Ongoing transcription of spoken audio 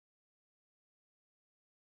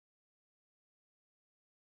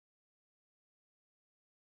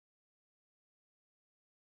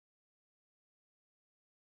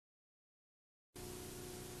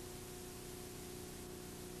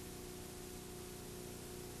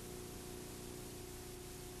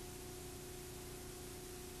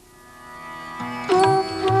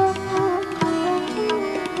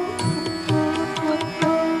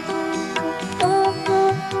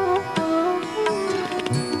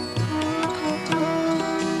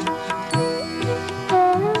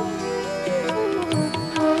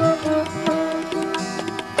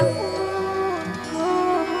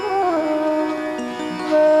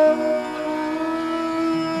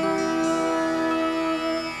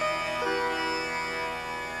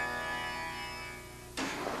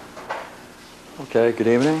Okay, good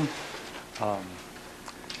evening.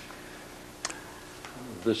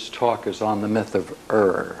 This talk is on the myth of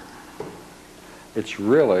It's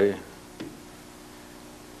really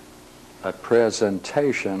a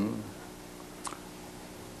presentation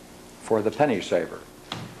for the penny saver.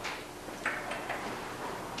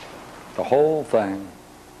 The whole thing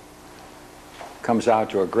comes out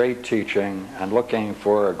to a great teaching and looking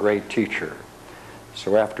for a great teacher.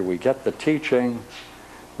 So after we get the teaching,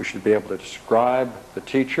 we should be able to describe the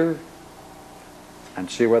teacher and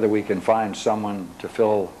see whether we can find someone to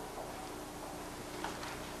fill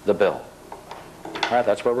the bill. All right,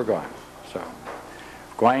 that's where we're going. So,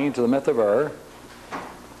 going to the myth of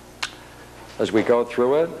as we go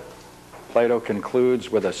through it, Plato concludes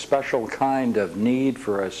with a special kind of need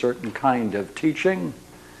for a certain kind of teaching,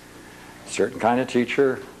 a certain kind of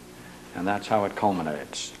teacher, and that's how it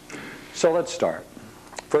culminates. So let's start.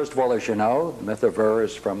 First of all, as you know, the myth of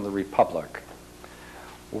is from the Republic.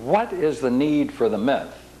 What is the need for the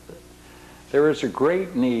myth? There is a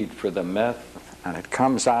great need for the myth, and it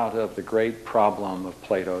comes out of the great problem of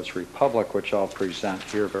Plato's Republic, which I'll present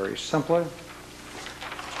here very simply.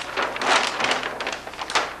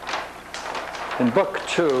 In Book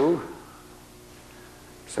 2,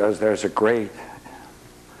 it says there's a great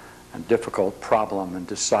and difficult problem in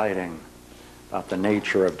deciding about the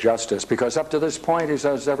nature of justice, because up to this point, he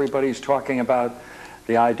says, everybody's talking about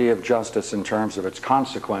the idea of justice in terms of its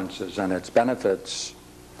consequences and its benefits.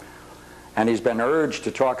 And he's been urged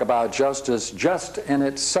to talk about justice just in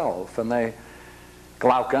itself. And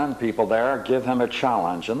Glaucon, people there, give him a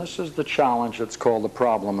challenge. And this is the challenge that's called the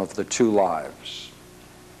problem of the two lives.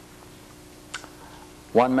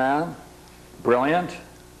 One man, brilliant,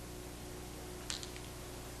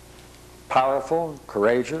 powerful,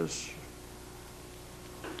 courageous.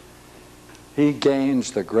 He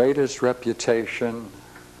gains the greatest reputation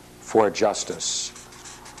for justice.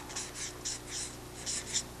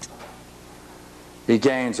 He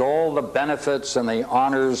gains all the benefits and the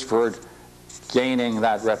honors for gaining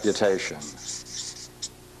that reputation.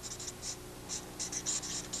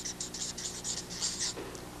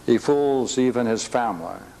 He fools even his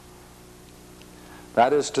family.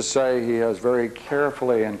 That is to say, he has very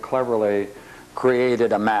carefully and cleverly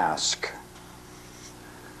created a mask.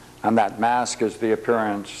 And that mask is the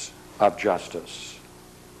appearance of justice.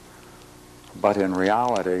 But in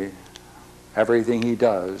reality, everything he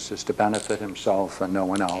does is to benefit himself and no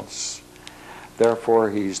one else.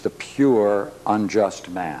 Therefore, he's the pure, unjust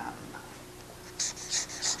man.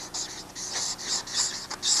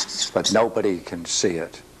 But nobody can see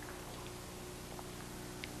it.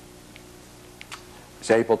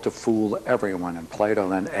 He's able to fool everyone, and Plato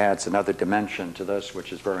then adds another dimension to this,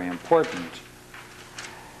 which is very important.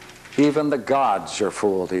 Even the gods are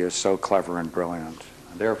fooled. He is so clever and brilliant.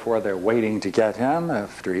 And therefore, they're waiting to get him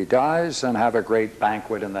after he dies and have a great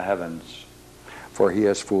banquet in the heavens, for he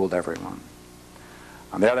has fooled everyone.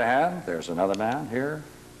 On the other hand, there's another man here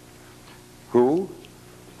who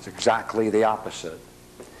is exactly the opposite.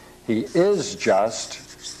 He is just,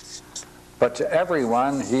 but to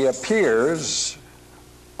everyone he appears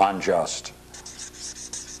unjust.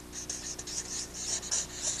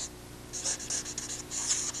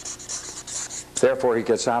 Therefore, he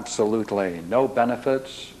gets absolutely no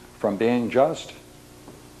benefits from being just,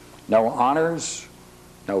 no honors,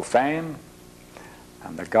 no fame,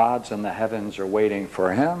 and the gods in the heavens are waiting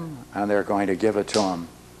for him, and they're going to give it to him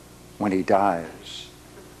when he dies.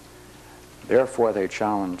 Therefore, they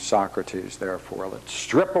challenge Socrates, therefore, let's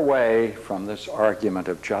strip away from this argument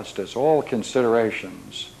of justice all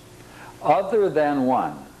considerations other than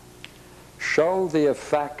one. Show the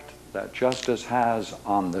effect that justice has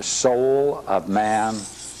on the soul of man.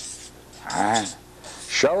 And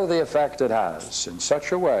show the effect it has in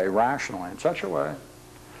such a way, rationally, in such a way,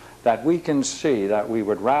 that we can see that we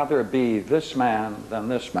would rather be this man than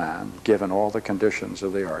this man, given all the conditions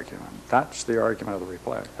of the argument. That's the argument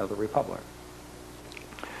of the Republic.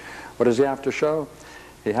 What does he have to show?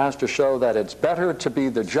 He has to show that it's better to be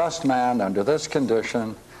the just man under this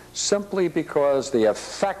condition simply because the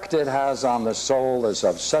effect it has on the soul is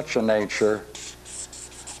of such a nature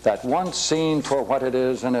that once seen for what it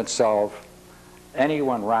is in itself,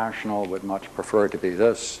 anyone rational would much prefer to be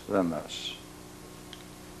this than this.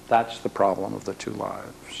 That's the problem of the two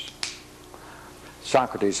lives.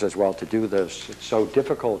 Socrates says, well, to do this, it's so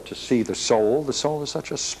difficult to see the soul. The soul is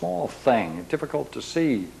such a small thing, difficult to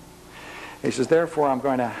see. He says, therefore, I'm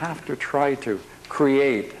going to have to try to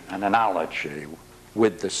create an analogy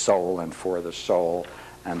with the soul and for the soul,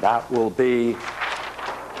 and that will be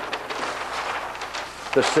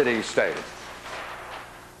the city-state.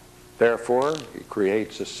 Therefore, he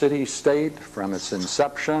creates a city-state from its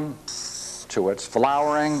inception to its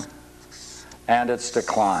flowering and its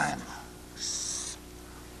decline.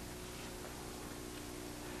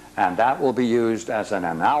 And that will be used as an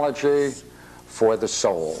analogy for the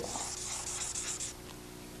soul.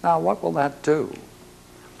 Now, what will that do?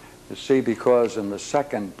 You see, because in the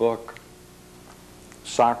second book,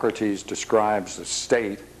 Socrates describes the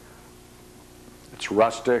state. It's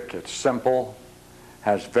rustic, it's simple,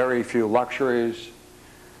 has very few luxuries,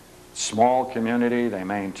 small community, they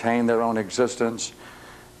maintain their own existence,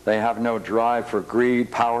 they have no drive for greed,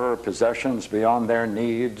 power, or possessions beyond their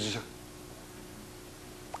needs.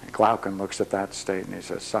 And Glaucon looks at that state and he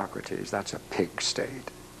says, Socrates, that's a pig state.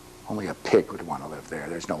 Only a pig would want to live there.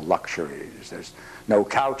 There's no luxuries, there's no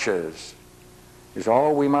couches. He says,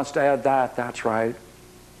 oh, we must add that, that's right.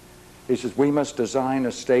 He says, we must design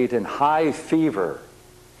a state in high fever.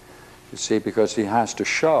 You see, because he has to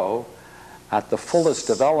show at the fullest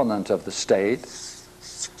development of the state,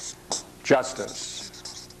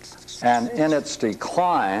 justice. And in its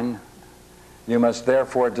decline, you must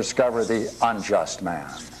therefore discover the unjust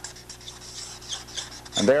man.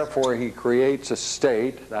 And therefore he creates a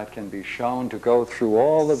state that can be shown to go through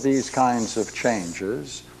all of these kinds of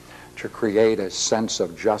changes to create a sense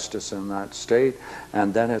of justice in that state,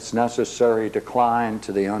 and then its necessary decline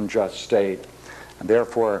to the unjust state. And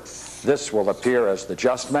therefore this will appear as the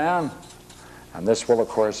just man, and this will of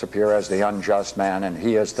course appear as the unjust man, and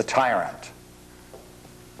he is the tyrant.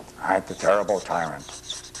 Right, the terrible tyrant.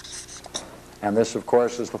 And this of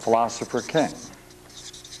course is the philosopher king,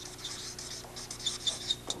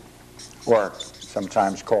 or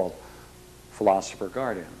sometimes called philosopher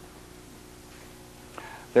guardian.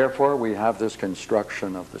 Therefore, we have this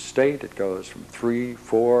construction of the state. It goes from 3,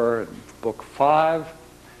 4, and book 5.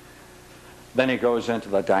 Then he goes into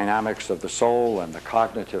the dynamics of the soul and the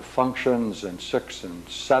cognitive functions in 6 and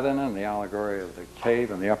 7, and the allegory of the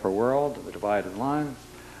cave and the upper world, the divided line.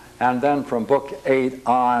 And then from book 8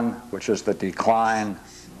 on, which is the decline,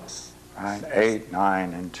 right, 8,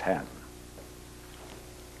 9, and 10.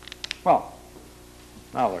 Well,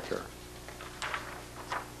 now look here.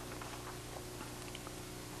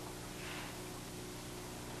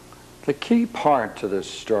 The key part to this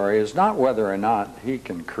story is not whether or not he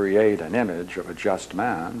can create an image of a just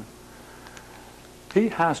man. He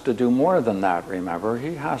has to do more than that, remember.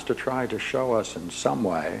 He has to try to show us in some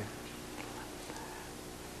way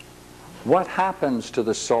what happens to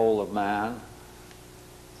the soul of man,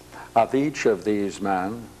 of each of these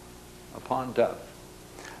men, upon death.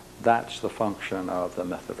 That's the function of the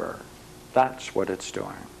myth of Ur. That's what it's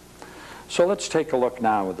doing. So let's take a look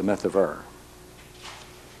now at the myth of Ur.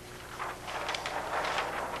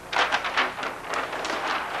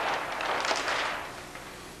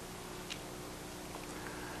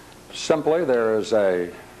 Simply, there is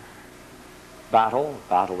a battle.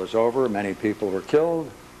 Battle is over. Many people were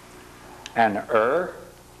killed. And Ur,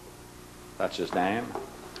 that's his name,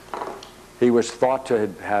 he was thought to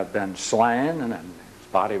have been slain, and his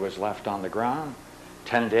body was left on the ground.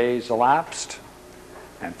 10 days elapsed,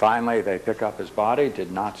 and finally they pick up his body.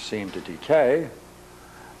 Did not seem to decay,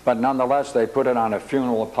 but nonetheless they put it on a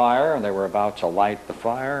funeral pyre, and they were about to light the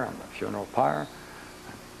fire on the funeral pyre.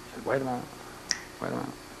 I said, wait a minute,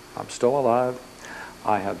 I'm still alive.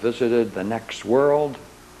 I have visited the next world,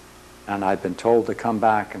 and I've been told to come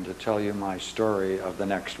back and to tell you my story of the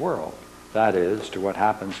next world. That is, to what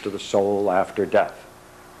happens to the soul after death.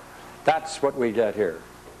 That's what we get here.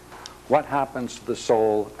 What happens to the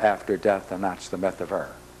soul after death, and that's the myth of Ur.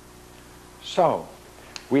 So,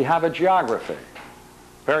 we have a geography.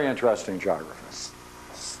 Very interesting geography.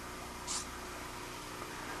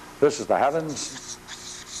 This is the heavens.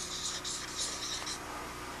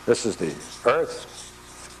 This is the earth.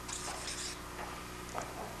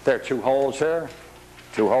 There are 2 holes here,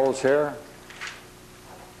 2 holes here.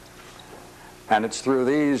 And it's through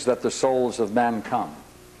these that the souls of men come.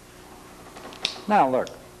 Now look.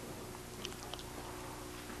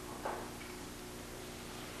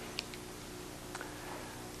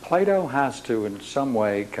 Plato has to in some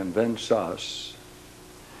way convince us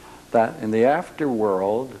that in the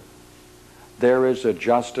afterworld there is a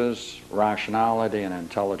justice, rationality, and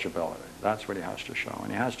intelligibility. That's what he has to show.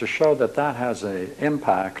 And he has to show that that has an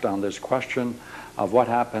impact on this question of what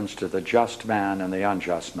happens to the just man and the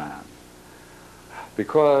unjust man.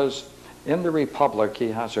 Because in the Republic he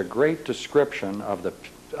has a great description of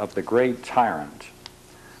the great tyrant.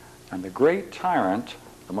 And the great tyrant,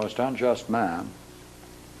 the most unjust man,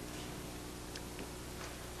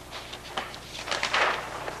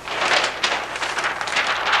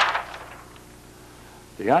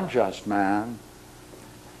 the unjust man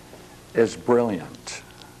is brilliant,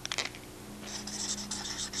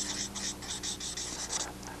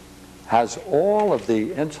 has all of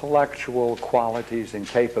the intellectual qualities and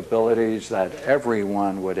capabilities that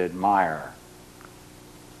everyone would admire.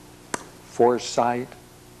 Foresight,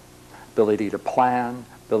 ability to plan,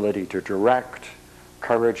 ability to direct,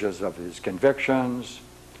 courage of his convictions,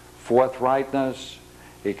 forthrightness.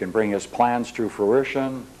 He can bring his plans to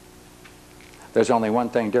fruition. There's only one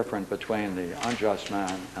thing different between the unjust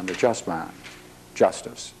man and the just man: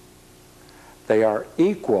 justice. They are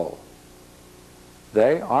equal.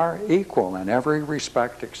 They are equal in every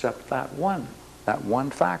respect except that one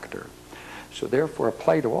factor. So therefore,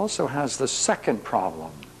 Plato also has the second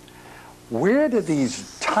problem. Where do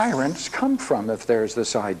these tyrants come from if there's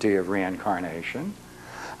this idea of reincarnation?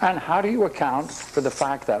 And how do you account for the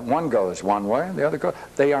fact that one goes one way and the other goes?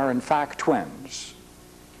 They are in fact twins.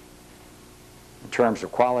 In terms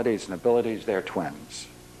of qualities and abilities, they're twins.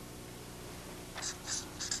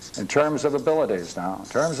 In terms of abilities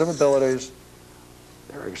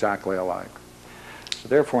they're exactly alike. So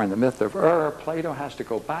therefore, in the myth of Plato has to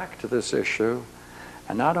go back to this issue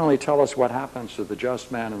and not only tell us what happens to the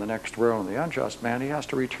just man in the next row and the unjust man, he has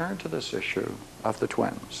to return to this issue of the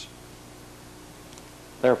twins.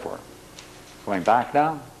 Therefore, going back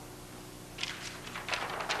now,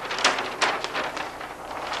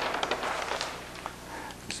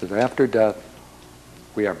 he says, after death,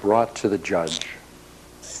 we are brought to the judge.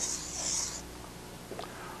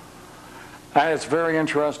 And it's a very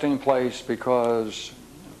interesting place because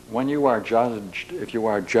when you are judged, if you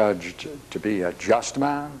are judged to be a just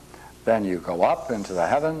man, then you go up into the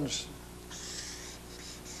heavens.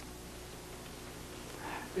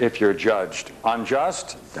 If you're judged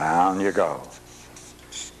unjust, down you go.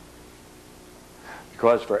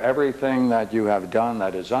 Because for everything that you have done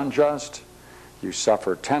that is unjust, you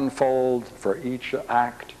suffer tenfold for each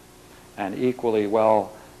act, and equally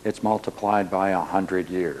well, it's multiplied by 100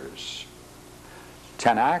 years.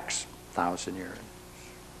 10 acts, 1,000 years.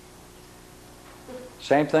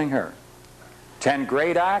 Same thing here. 10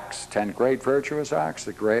 great acts, 10 great virtuous acts,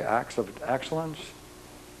 the great acts of excellence.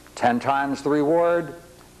 10 times the reward,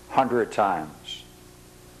 100 times.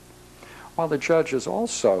 Well, the judge is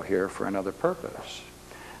also here for another purpose.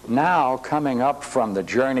 Now, coming up from the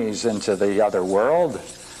journeys into the other world,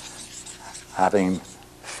 having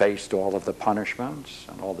faced all of the punishments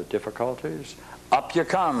and all the difficulties, up you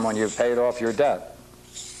come when you've paid off your debt.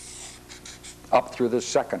 Up through this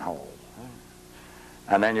second hole.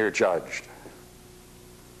 And then you're judged.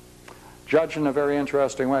 Judged in a very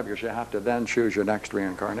interesting way because you have to then choose your next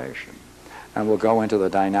reincarnation. And we'll go into the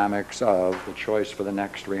dynamics of the choice for the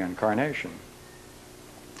next reincarnation.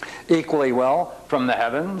 Equally well, from the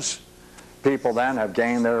heavens, people then have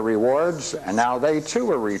gained their rewards, and now they too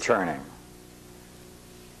are returning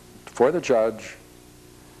for the judge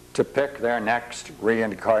to pick their next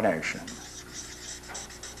reincarnation.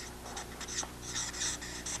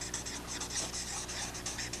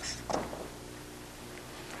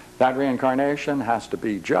 That reincarnation has to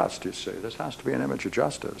be just, you see. This has to be an image of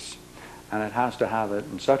justice. And it has to have it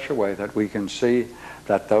in such a way that we can see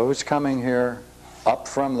that those coming here up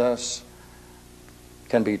from this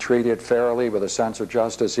can be treated fairly with a sense of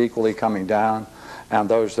justice, equally coming down, and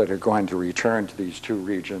those that are going to return to these two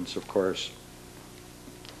regions, of course,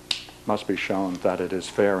 must be shown that it is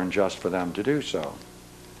fair and just for them to do so.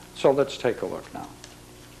 So let's take a look now.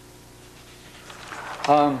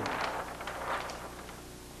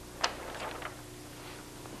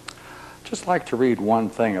 Just like to read one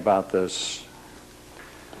thing about this.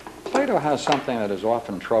 Plato has something that has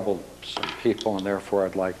often troubled some people, and therefore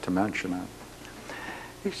I'd like to mention it.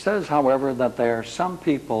 He says, however, that there are some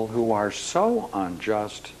people who are so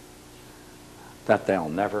unjust that they'll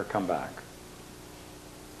never come back.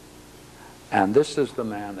 And this is the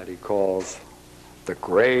man that he calls the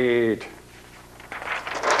great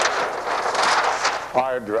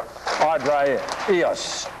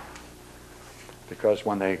Ardraeus. Because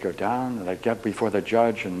when they go down and they get before the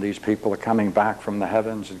judge and these people are coming back from the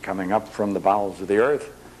heavens and coming up from the bowels of the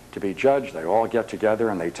earth to be judged, they all get together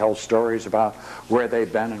and they tell stories about where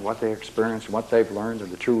they've been and what they experienced and what they've learned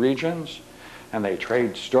in the two regions, and they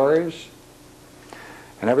trade stories.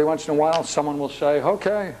 And every once in a while someone will say,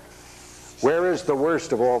 okay, where is the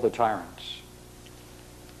worst of all the tyrants?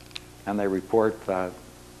 And they report that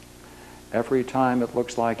every time it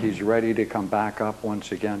looks like he's ready to come back up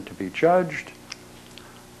once again to be judged,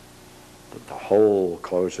 the hole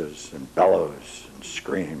closes and bellows and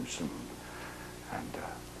screams, and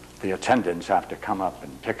the attendants have to come up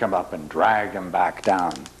and pick him up and drag him back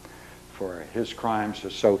down, for his crimes are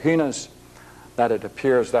so heinous that it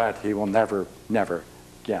appears that he will never, never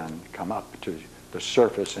again come up to the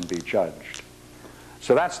surface and be judged.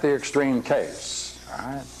 So that's the extreme case. All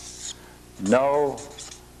right? No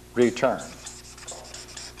return.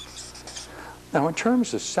 Now, in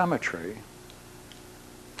terms of symmetry,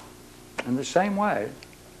 in the same way,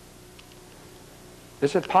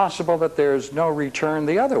 is it possible that there's no return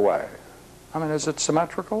the other way? I mean, is it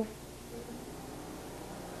symmetrical?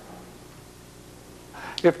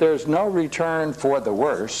 If there's no return for the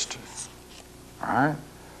worst, all right,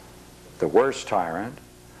 the worst tyrant,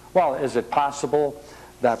 well, is it possible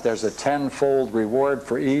that there's a tenfold reward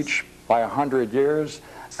for each by 100 years,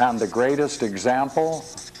 and the greatest example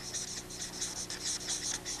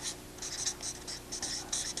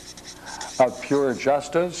of pure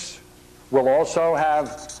justice will also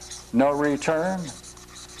have no return?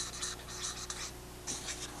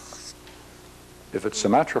 If it's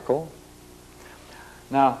symmetrical.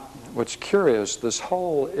 Now, what's curious, this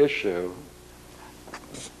whole issue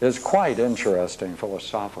is quite interesting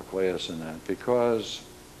philosophically, isn't it? Because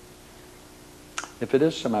if it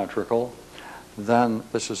is symmetrical, then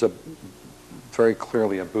this is very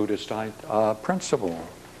clearly a Buddhist principle,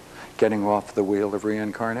 getting off the wheel of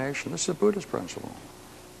reincarnation. This is a Buddhist principle.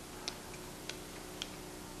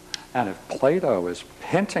 And if Plato is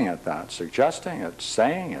hinting at that, suggesting it,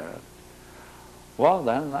 saying it, well,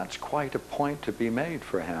 then that's quite a point to be made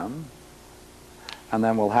for him. And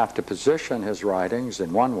then we'll have to position his writings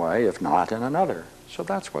in one way, if not in another. So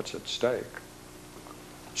that's what's at stake.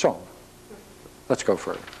 So, let's go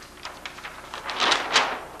further.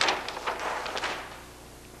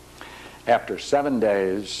 After 7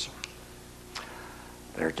 days,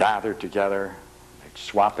 they're gathered together, they're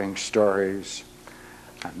swapping stories,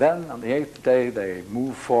 and then on the 8th day they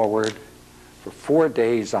move forward for 4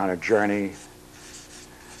 days on a journey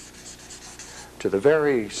to the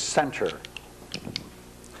very center.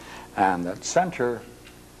 And that center,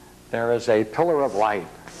 there is a pillar of light.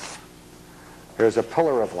 There's a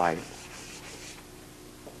pillar of light.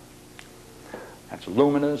 That's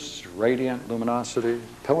luminous, radiant luminosity,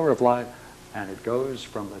 pillar of light, and it goes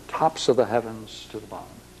from the tops of the heavens to the bottom.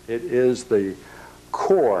 It is the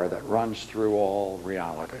core that runs through all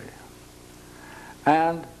reality.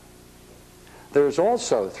 And there's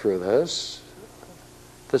also through this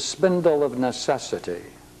the spindle of necessity.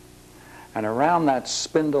 And around that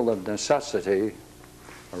spindle of necessity,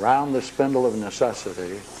 around the spindle of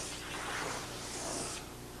necessity,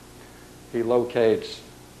 he locates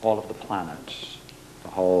all of the planets,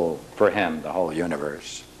 for him, the whole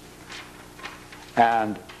universe.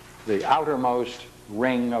 And the outermost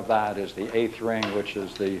ring of that is the 8th ring, which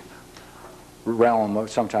is the realm,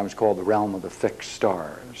 sometimes called the realm of the fixed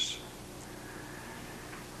stars.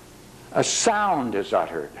 A sound is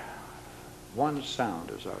uttered. One sound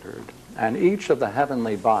is uttered. And each of the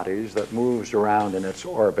heavenly bodies that moves around in its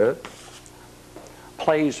orbit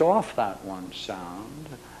plays off that one sound,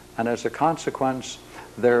 and as a consequence,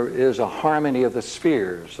 there is a harmony of the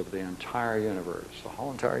spheres of the entire universe. The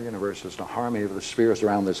whole entire universe is a harmony of the spheres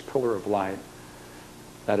around this pillar of light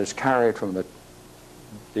that is carried from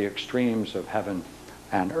the extremes of heaven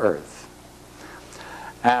and earth.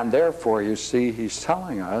 And therefore, you see, he's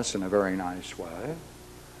telling us in a very nice way,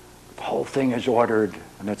 the whole thing is ordered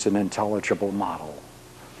and it's an intelligible model.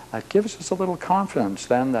 That gives us a little confidence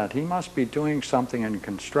then that he must be doing something and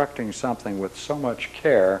constructing something with so much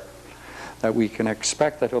care that we can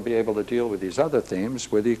expect that he'll be able to deal with these other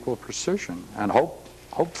themes with equal precision and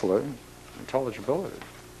hopefully intelligibility.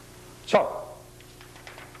 So,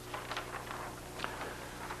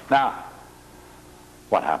 now,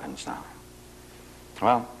 what happens now?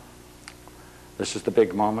 Well, this is the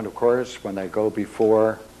big moment, of course, when they go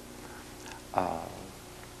before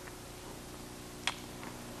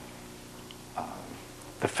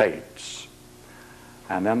the fates.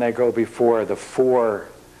 And then they go before the 4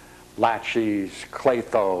 laches,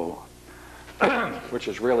 Cletho, which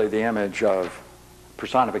is really the image of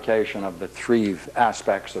personification of the 3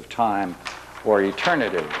 aspects of time or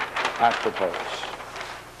eternity, apropos.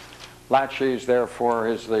 Laches, therefore,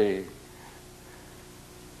 is the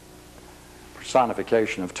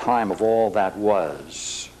personification of time of all that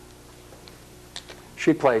was.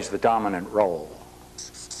 She plays the dominant role.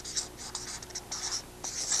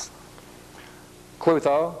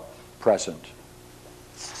 Cletho, present.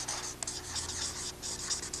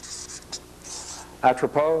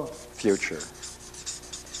 Atropos, future.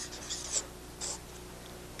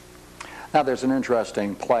 Now there's an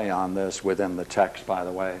interesting play on this within the text, by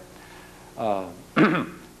the way.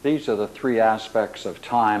 These are the 3 aspects of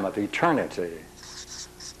time, of eternity.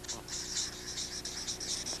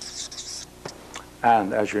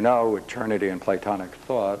 And as you know, eternity in Platonic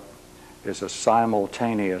thought is a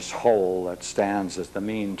simultaneous whole that stands as the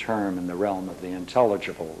mean term in the realm of the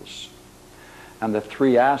intelligibles. And the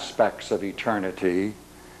three aspects of eternity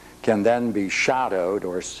can then be shadowed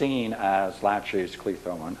or seen as laches,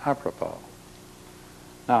 kleitho, and apropos.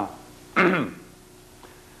 Now,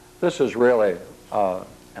 this is really, all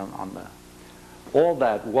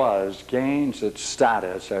that was gains its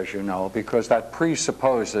status, as you know, because that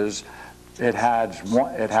presupposes it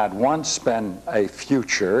had once been a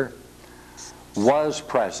future, was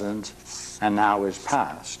present, and now is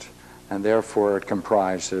past. And therefore it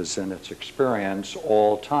comprises in its experience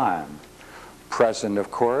all time. Present,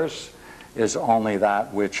 of course, is only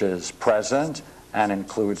that which is present and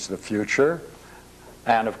includes the future.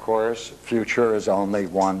 And of course, future is only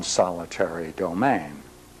one solitary domain.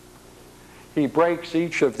 He breaks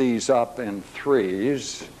each of these up in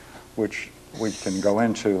threes, which we can go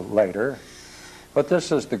into later. But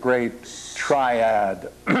this is the great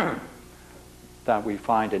triad that we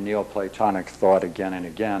find in Neoplatonic thought again and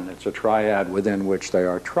again. It's a triad within which they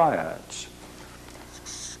are triads.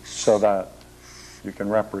 So that you can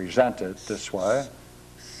represent it this way.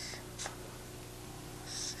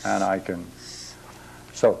 And I can...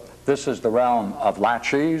 So this is the realm of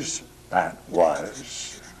laches, that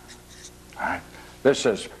was. Right? This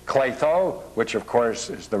is kleitho, which of course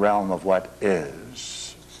is the realm of what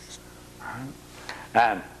is. Right?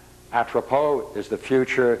 And atropos is the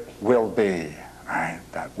future, will be. Right?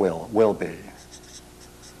 That will be.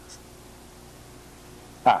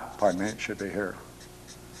 Pardon me, it should be here.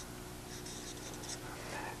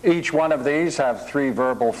 Each one of these have three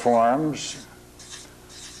verbal forms,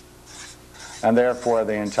 and therefore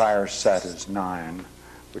the entire set is 9,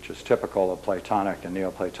 which is typical of Platonic and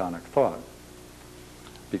Neoplatonic thought,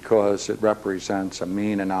 because it represents a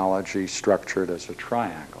mean analogy structured as a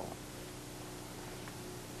triangle.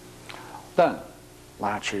 Then,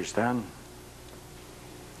 laches then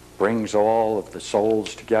brings all of the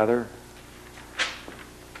souls together.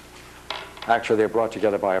 Actually, they're brought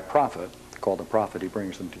together by a prophet. Called a prophet, he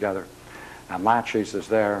brings them together. And laches is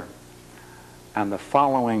there. And the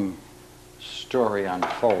following story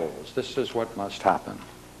unfolds. This is what must happen.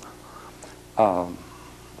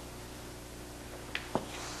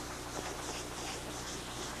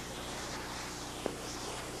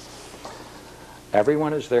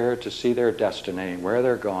 Everyone is there to see their destiny, where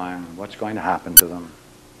they're going, what's going to happen to them.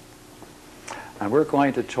 And we're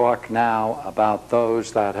going to talk now about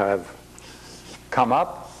those that have come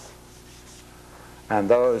up and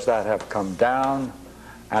those that have come down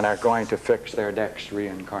and are going to fix their next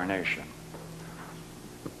reincarnation.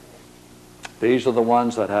 These are the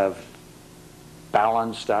ones that have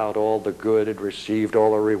balanced out all the good and received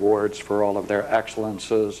all the rewards for all of their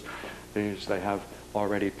excellences. These they have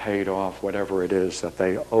already paid off whatever it is that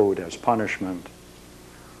they owed as punishment.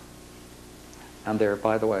 And there,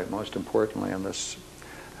 by the way, most importantly in this,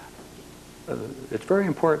 it's very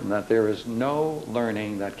important that there is no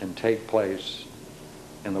learning that can take place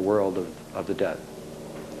in the world of the dead.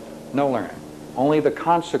 No learning. Only the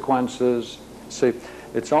consequences, see,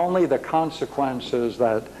 it's only the consequences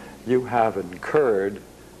that you have incurred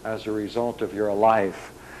as a result of your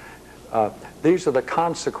life. These are the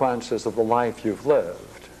consequences of the life you've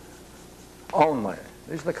lived. Only.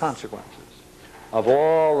 These are the consequences of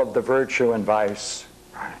all of the virtue and vice,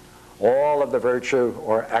 all of the virtue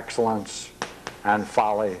or excellence and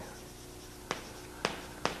folly.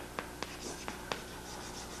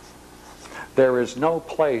 There is no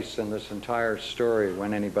place in this entire story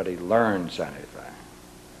when anybody learns anything.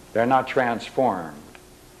 They're not transformed.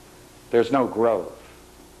 There's no growth.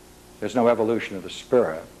 There's no evolution of the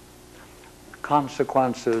spirit.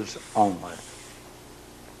 Consequences only.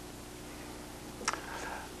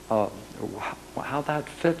 How that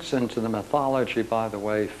fits into the mythology, by the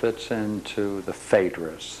way, fits into the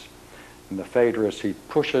Phaedrus. In the Phaedrus, he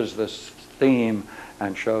pushes this theme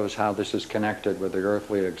and shows how this is connected with the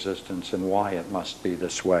earthly existence and why it must be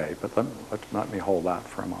this way. But let me hold that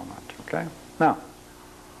for a moment, okay? Now,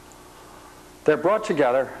 they're brought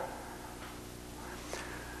together,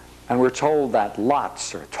 and we're told that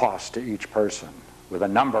lots are tossed to each person with a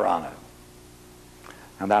number on it.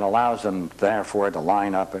 And that allows them, therefore, to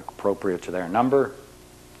line up appropriate to their number.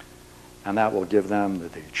 And that will give them the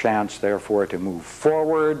chance, therefore, to move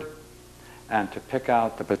forward and to pick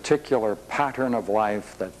out the particular pattern of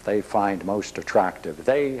life that they find most attractive.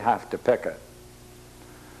 They have to pick it.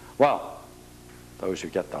 Well, those who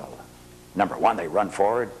get the number 1, they run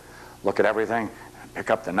forward, look at everything, and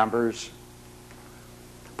pick up the numbers.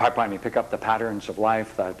 Pick up the patterns of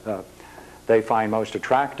life that they find most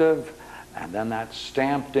attractive. And then that's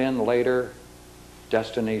stamped in later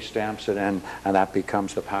Destiny stamps it in, and that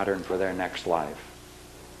becomes the pattern for their next life.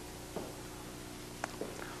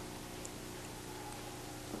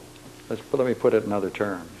 Let me put it in other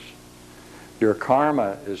terms. Your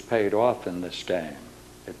karma is paid off in this game.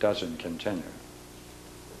 It doesn't continue.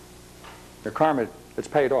 Your karma, it's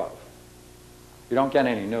paid off. You don't get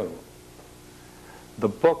any new. The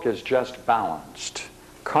book is just balanced.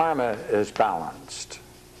 Karma is balanced.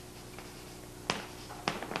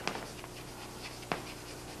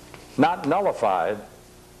 Not nullified,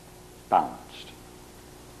 balanced.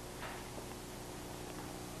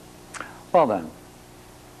 Well then.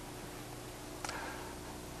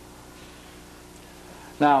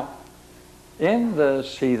 Now, in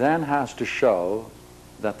this, he then has to show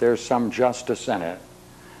that there's some justice in it.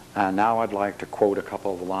 And now I'd like to quote a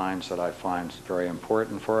couple of lines that I find very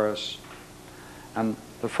important for us. And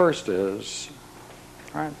the first is,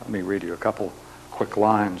 all right, let me read you a couple quick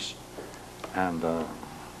lines. And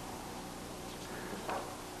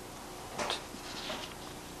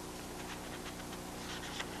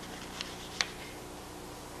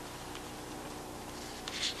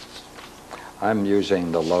I'm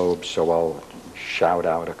using the lobes, so I'll shout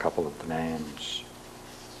out a couple of the names.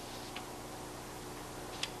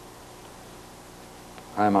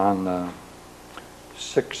 I'm on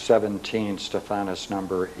 617, Stephanus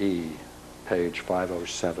number E, page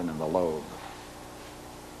 507 in the lobe.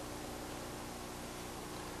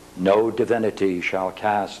 No divinity shall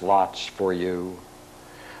cast lots for you,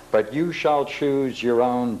 but you shall choose your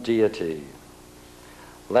own deity.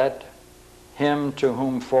 Let him to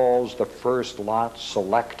whom falls the first lot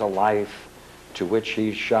select a life to which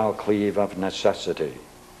he shall cleave of necessity.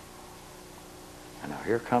 And now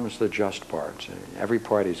here comes the just part. Every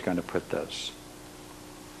party's going to put this.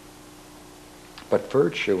 But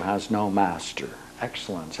virtue has no master.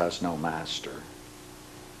 Excellence has no master.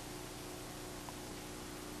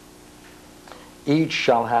 Each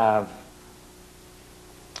shall have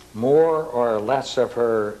more or less of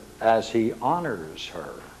her as he honors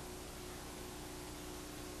her,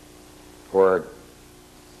 or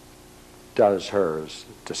does hers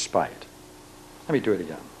despite. Let me do it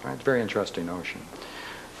again. Right? It's a very interesting notion.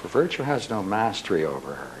 For virtue has no mastery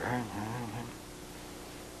over her.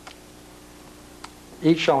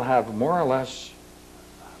 Each shall have more or less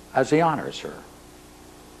as he honors her.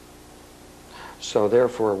 So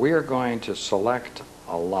therefore we are going to select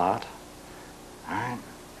a lot, right,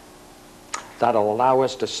 that'll allow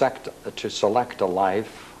us to select a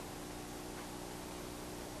life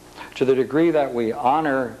to the degree that we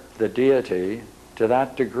honor the deity. To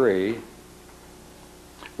that degree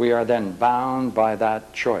we are then bound by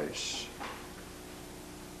that choice.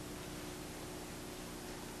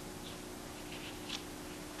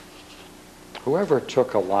 Whoever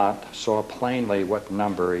took a lot saw plainly what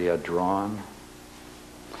number he had drawn.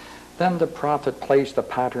 Then the prophet placed the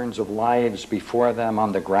patterns of lives before them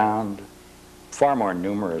on the ground, far more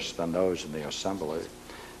numerous than those in the assembly.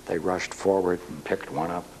 They rushed forward and picked one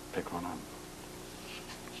up, picked one up.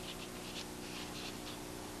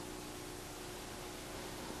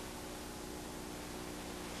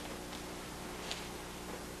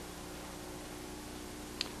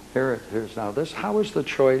 Here's now this. How is the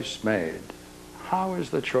choice made? How is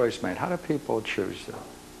the choice made? How do people choose it?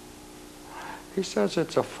 He says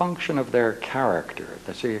it's a function of their character.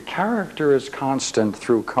 They say character is constant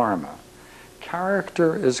through karma.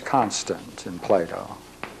 Character is constant in Plato.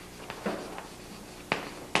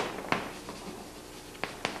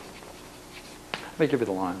 Let me give you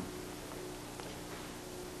the line.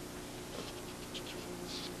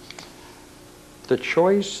 The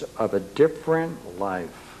choice of a different life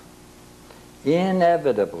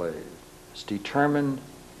inevitably is determined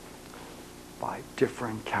by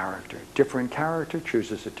different character. Different character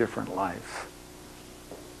chooses a different life.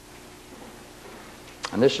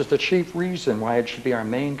 And this is the chief reason why it should be our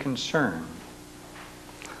main concern.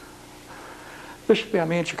 This should be our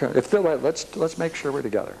main concern. Let's make sure we're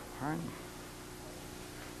together. All right?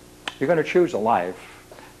 You're going to choose a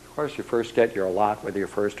life. Of course, you first get your lot, whether you're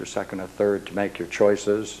first or second or third, to make your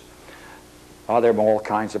choices. There are all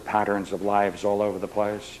kinds of patterns of lives all over the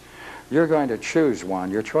place. You're going to choose one.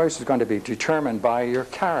 Your choice is going to be determined by your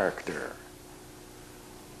character.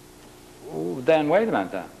 Then, wait a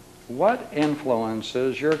minute then. What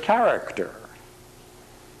influences your character?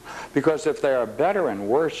 Because if there are better and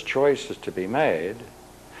worse choices to be made,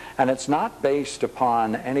 and it's not based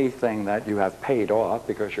upon anything that you have paid off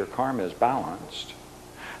because your karma is balanced,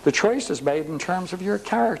 the choice is made in terms of your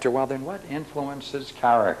character. Well, then what influences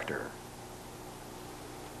character?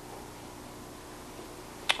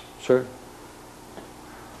 So,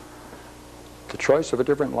 The choice of a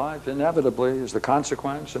different life inevitably is the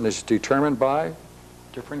consequence and is determined by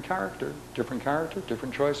different character, different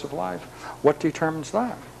choice of life. What determines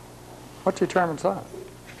that? What determines that?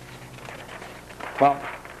 Well,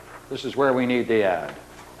 this is where we need the ad.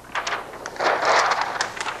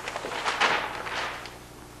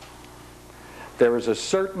 There is a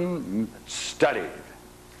certain study,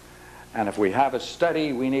 and if we have a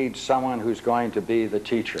study, we need someone who's going to be the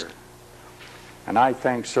teacher. And I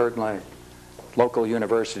think certainly local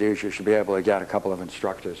universities, you should be able to get a couple of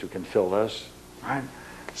instructors who can fill this, right?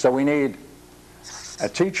 So we need a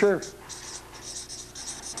teacher,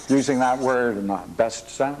 using that word in the best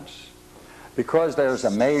sense, because there's a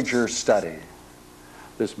major study.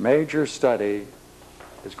 This major study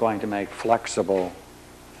is going to make flexible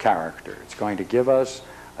character. It's going to give us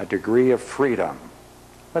a degree of freedom.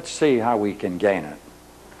 Let's see how we can gain it.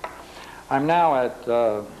 I'm now at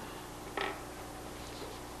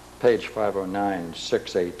page 509,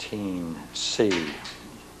 618C.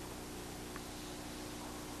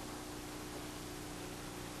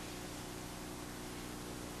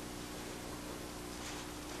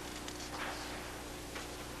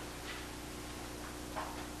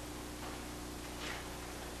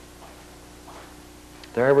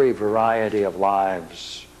 There are every variety of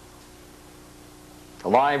lives. The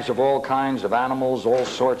lives of all kinds of animals, all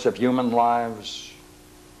sorts of human lives,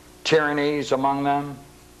 tyrannies among them.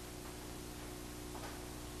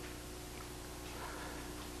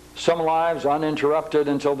 Some lives uninterrupted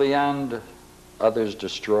until the end, others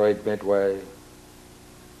destroyed midway.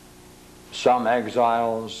 Some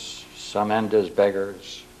exiles, some end as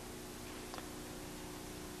beggars.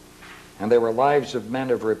 And there were lives of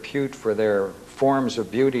men of repute for their forms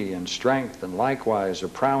of beauty and strength, and likewise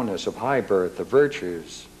of prowess, of high birth, of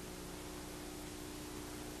virtues,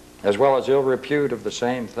 as well as ill repute of the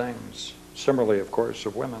same things. Similarly, of course,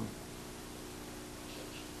 of women.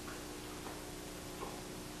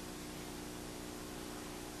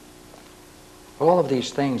 All of these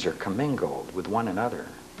things are commingled with one another,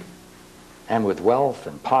 and with wealth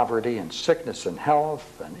and poverty and sickness and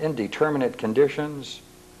health and indeterminate conditions.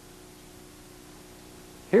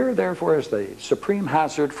 Here, therefore, is the supreme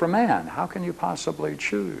hazard for man. How can you possibly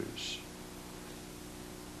choose?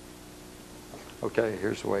 Okay,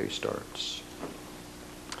 here's the way he starts.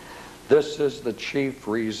 This is the chief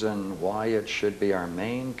reason why it should be our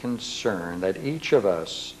main concern that each of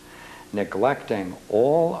us, neglecting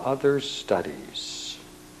all other studies,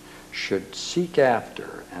 should seek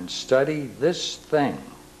after and study this thing,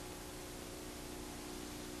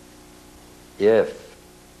 if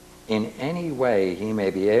in any way he may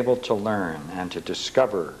be able to learn and to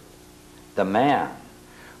discover the man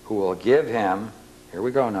who will give him, here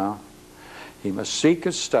we go now, he must seek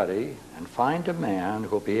his study and find a man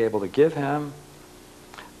who will be able to give him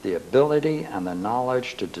the ability and the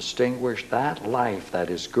knowledge to distinguish that life that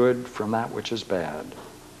is good from that which is bad.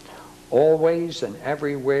 Always and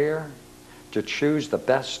everywhere to choose the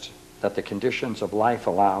best that the conditions of life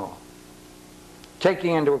allow,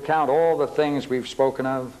 taking into account all the things we've spoken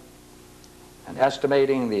of, and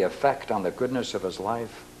estimating the effect on the goodness of his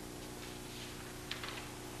life.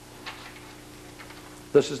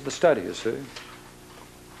 This is the study, you see.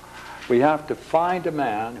 We have to find a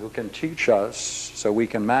man who can teach us so we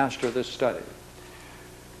can master this study.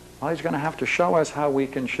 Well, he's going to have to show us how we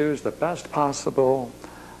can choose the best possible,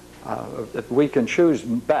 we can choose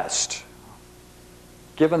best,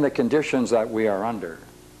 given the conditions that we are under.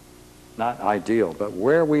 Not ideal, but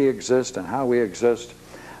where we exist and how we exist,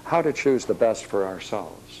 how to choose the best for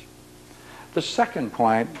ourselves. The second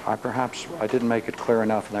point, perhaps I didn't make it clear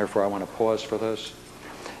enough, and therefore I want to pause for this.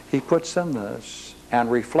 He puts in this,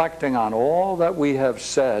 and reflecting on all that we have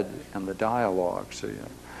said in the dialogue, see,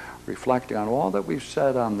 reflecting on all that we've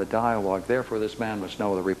said on the dialogue, therefore this man must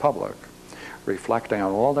know the Republic. Reflecting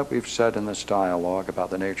on all that we've said in this dialogue about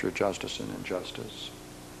the nature of justice and injustice.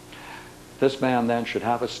 This man then should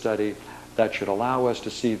have a study that should allow us to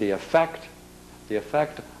see the effect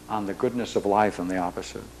on the goodness of life and the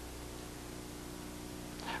opposite.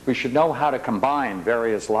 We should know how to combine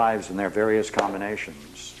various lives and their various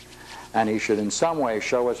combinations. And he should in some way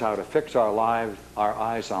show us how to fix our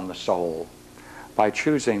eyes on the soul by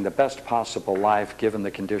choosing the best possible life given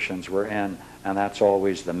the conditions we're in, and that's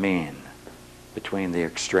always the mean between the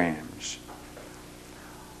extremes.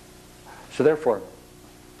 So therefore,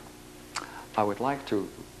 I would like to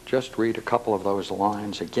just read a couple of those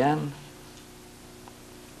lines again.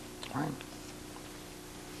 Right.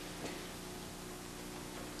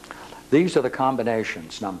 These are the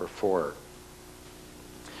combinations, number 4.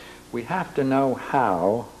 We have to know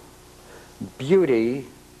how beauty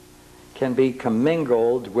can be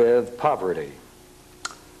commingled with poverty.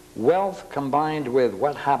 wealth combined with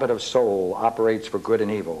what habit of soul operates for good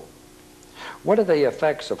and evil? What are the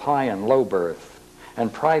effects of high and low birth,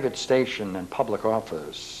 and private station and public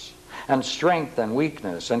office, and strength and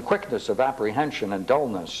weakness, and quickness of apprehension and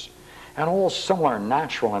dullness, and all similar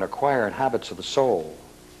natural and acquired habits of the soul,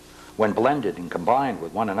 when blended and combined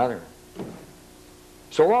with one another?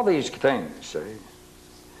 So all these things, see,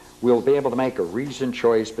 we'll be able to make a reasoned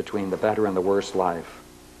choice between the better and the worse life.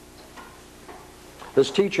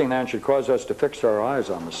 This teaching then should cause us to fix our eyes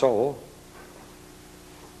on the soul,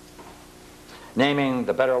 naming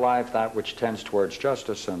the better life that which tends towards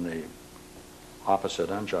justice and the opposite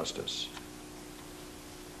injustice.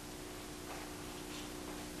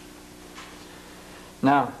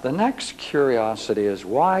 Now, the next curiosity is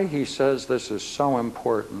why he says this is so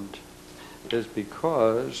important is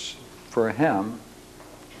because, for him,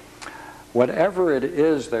 whatever it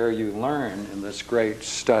is there you learn in this great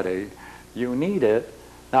study, you need it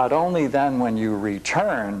not only then when you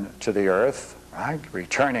return to the earth, right?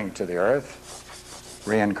 Returning to the earth,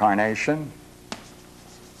 reincarnation.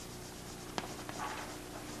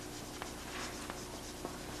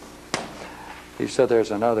 He said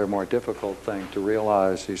there's another more difficult thing to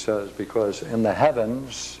realize, he says, because in the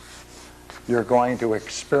heavens you're going to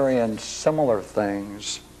experience similar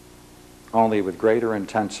things only with greater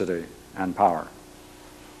intensity and power.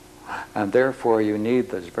 And therefore you need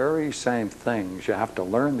these very same things. You have to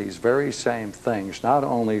learn these very same things, not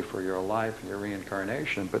only for your life and your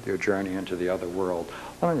reincarnation, but your journey into the other world.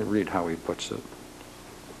 Let me read how he puts it.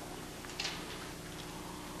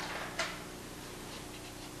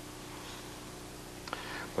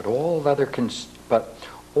 But all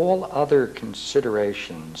other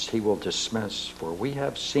considerations he will dismiss, for we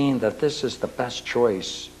have seen that this is the best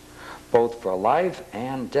choice, both for life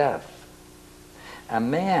and death. A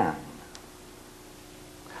man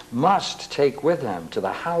must take with him to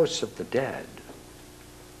the house of the dead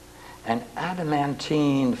an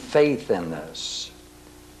adamantine faith in this,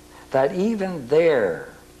 that even there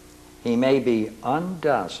he may be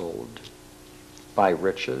undazzled by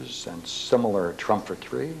riches and similar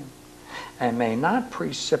trumpery, and may not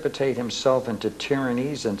precipitate himself into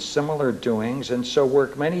tyrannies and similar doings, and so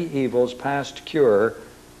work many evils past cure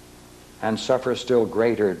and suffer still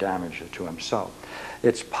greater damage to himself.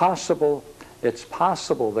 It's possible,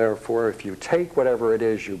 therefore, if you take whatever it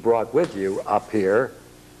is you brought with you up here,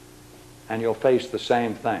 and you'll face the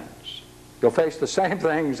same things. You'll face the same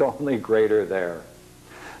things, only greater there.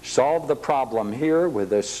 Solve the problem here with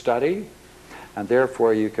this study, and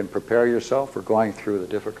therefore you can prepare yourself for going through the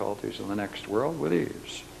difficulties in the next world with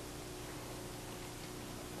ease.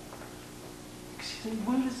 Excuse me,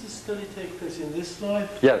 when does this study take place? In this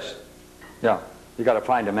life? Yes. Yeah. You got to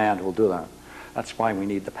find a man who will do that. That's why we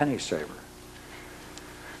need the penny saver.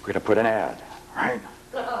 We're going to put an ad, right?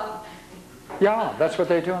 Yeah, that's what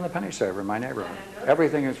they do in the penny saver in my neighborhood.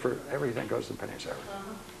 Everything goes in the penny saver.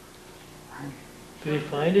 Right? Did you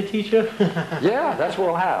find a teacher? Yeah, that's what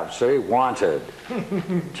we'll have. See, wanted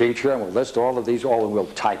teacher, and we'll list all of these, and we'll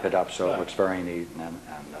type it up so it looks very neat, and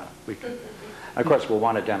we can. Of course, we'll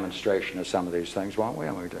want a demonstration of some of these things, won't we?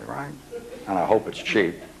 And we do, right? And I hope it's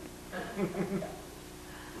cheap.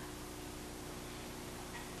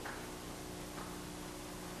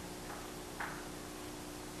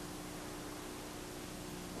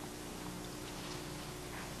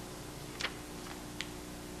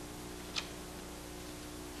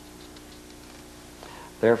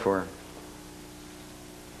 Therefore,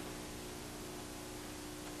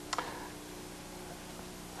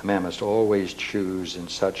 a man must always choose in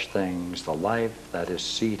such things the life that is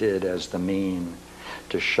seated as the mean,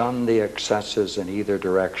 to shun the excesses in either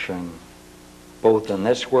direction, both in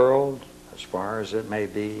this world, as far as it may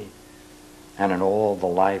be, and in all the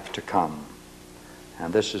life to come.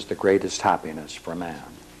 And this is the greatest happiness for man.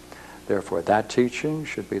 Therefore, that teaching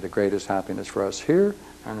should be the greatest happiness for us here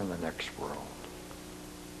and in the next world.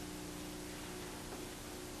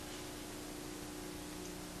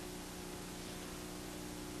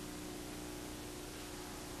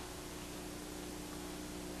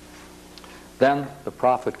 Then the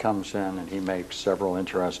prophet comes in and he makes several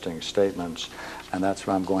interesting statements, and that's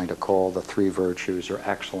what I'm going to call the three virtues or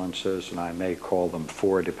excellences, and I may call them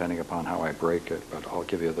four depending upon how I break it, but I'll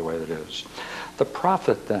give you the way it is. The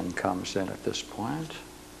prophet then comes in at this point.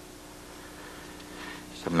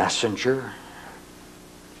 He's a messenger.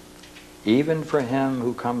 Even for him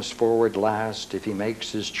who comes forward last, if he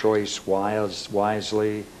makes his choice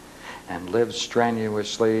wisely and lives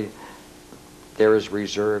strenuously, there is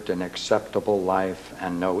reserved an acceptable life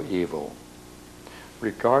and no evil,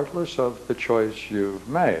 regardless of the choice you've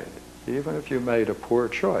made. Even if you made a poor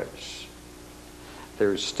choice,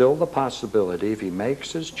 there's still the possibility, if he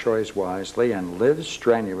makes his choice wisely and lives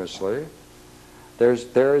strenuously, there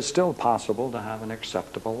is still possible to have an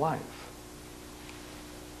acceptable life.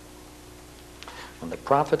 When the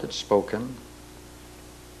prophet had spoken,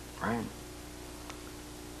 right,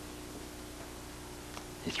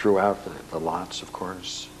 he threw out the lots, of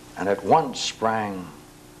course, and at once sprang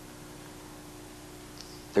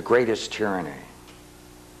the greatest tyranny.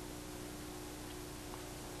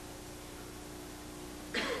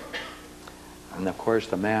 And of course,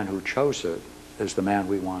 the man who chose it is the man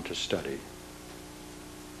we want to study.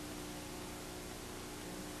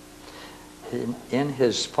 In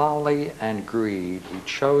his folly and greed, he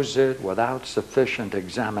chose it without sufficient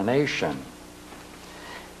examination.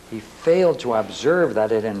 He failed to observe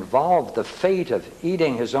that it involved the fate of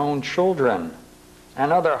eating his own children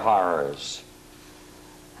and other horrors,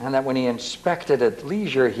 and that when he inspected at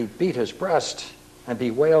leisure, he beat his breast and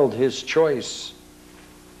bewailed his choice,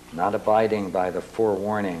 not abiding by the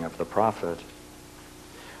forewarning of the prophet.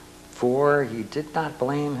 For he did not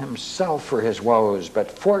blame himself for his woes,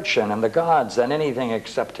 but fortune and the gods and anything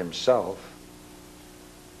except himself.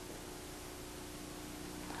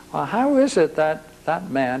 Well, how is it that that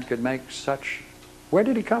man could make such... Where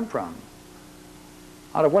did he come from?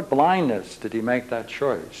 Out of what blindness did he make that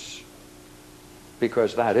choice?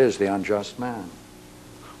 Because that is the unjust man.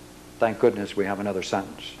 Thank goodness we have another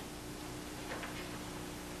sentence.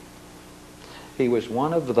 He was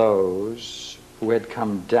one of those who had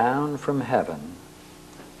come down from heaven,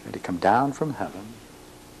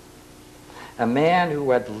 a man who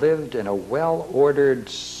had lived in a well-ordered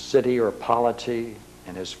city or polity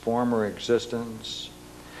in his former existence,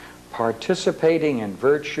 participating in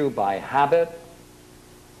virtue by habit.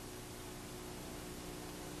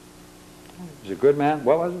 He was a good man.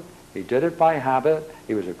 What was it? He did it by habit.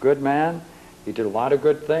 He was a good man. He did a lot of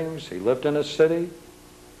good things. He lived in a city,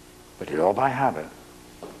 but he did it all by habit.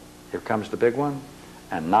 Here comes the big one,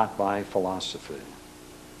 and not by philosophy.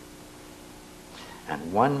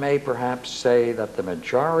 And one may perhaps say that the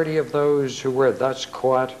majority of those who were thus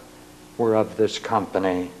caught were of this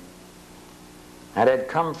company, and had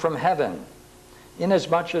come from heaven,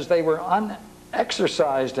 inasmuch as they were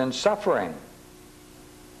unexercised in suffering.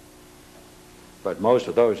 But most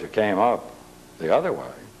of those who came up the other way,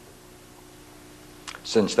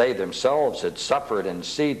 since they themselves had suffered and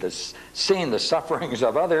seen the sufferings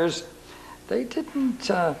of others, they didn't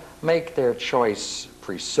make their choice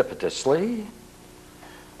precipitously,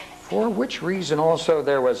 for which reason also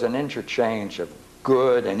there was an interchange of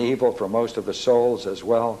good and evil for most of the souls as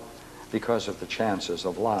well, because of the chances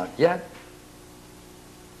of lot. Yet,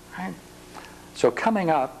 right? So coming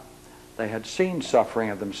up, they had seen suffering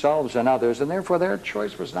of themselves and others, and therefore their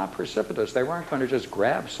choice was not precipitous. They weren't going to just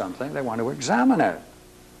grab something, they wanted to examine it.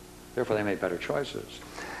 Therefore they made better choices.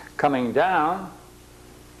 Coming down,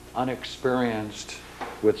 unexperienced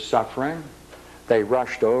with suffering, they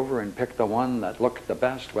rushed over and picked the one that looked the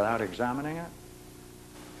best without examining it.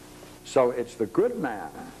 So it's the good man.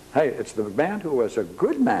 Hey, it's the man who was a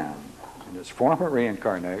good man in his former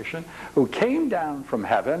reincarnation, who came down from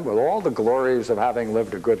heaven with all the glories of having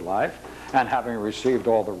lived a good life and having received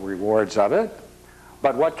all the rewards of it.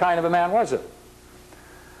 But what kind of a man was it?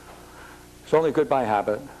 It's only good by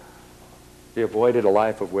habit. He avoided a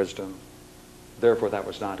life of wisdom. Therefore, that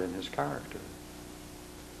was not in his character.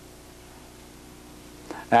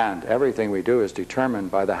 And everything we do is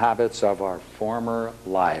determined by the habits of our former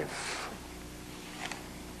life.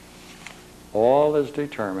 All is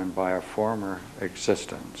determined by our former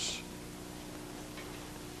existence.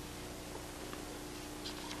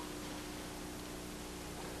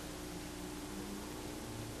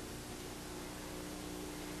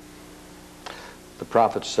 The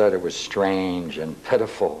prophet said it was strange and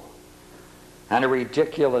pitiful and a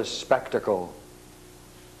ridiculous spectacle,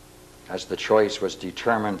 as the choice was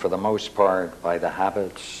determined for the most part by the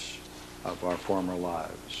habits of our former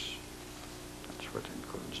lives. That's what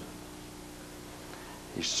includes it.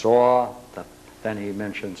 He saw that, then he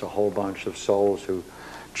mentions a whole bunch of souls who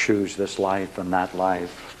choose this life and that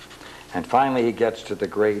life. And finally he gets to the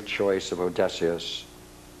great choice of Odysseus.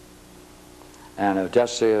 And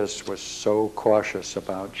Odysseus was so cautious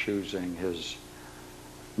about choosing his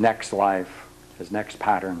next life, his next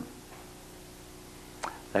pattern,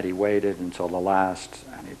 that he waited until the last,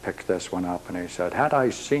 and he picked this one up and he said, had I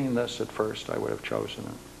seen this at first, I would have chosen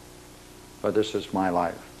it. But this is my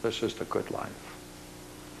life. This is the good life.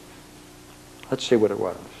 Let's see what it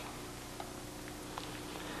was.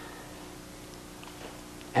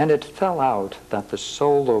 And it fell out that the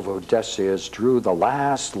soul of Odysseus drew the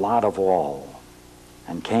last lot of all,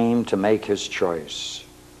 and came to make his choice.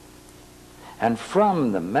 and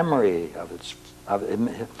from the memory of its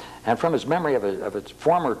and from his memory of its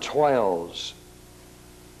former toils,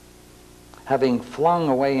 having flung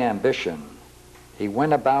away ambition, he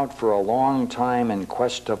went about for a long time in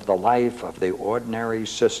quest of the life of the ordinary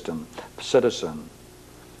citizen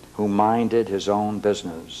who minded his own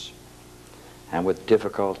business, and with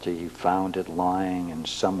difficulty he found it lying in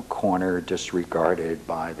some corner disregarded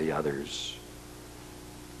by the others.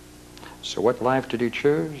 So what life did he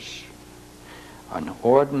choose? An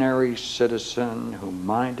ordinary citizen who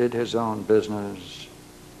minded his own business.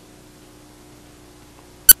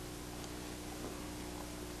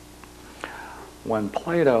 When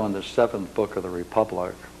Plato, in the 7th book of the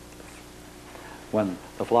Republic, when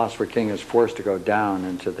the philosopher king is forced to go down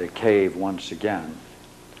into the cave once again,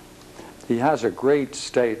 he has a great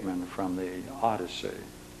statement from the Odyssey.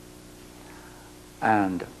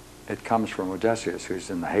 And it comes from Odysseus, who's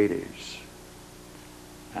in the Hades.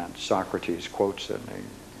 And Socrates quotes it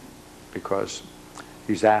because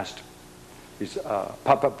he's asked, Achilles,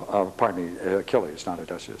 not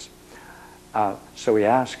Odysseus. So he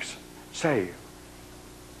asks, say,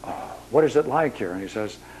 what is it like here? And he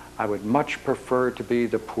says, I would much prefer to be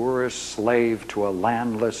the poorest slave to a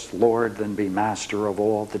landless lord than be master of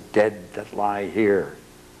all the dead that lie here.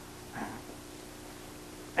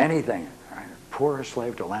 Anything. Right? Poorest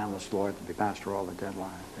slave to a landless lord than be master of all the dead lie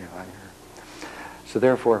here. So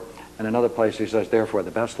therefore, in another place he says, therefore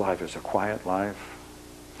the best life is a quiet life.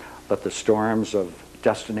 Let the storms of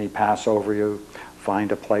destiny pass over you. Find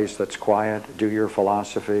a place that's quiet. Do your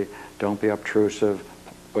philosophy. Don't be obtrusive.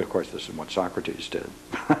 But of course, this is what Socrates did.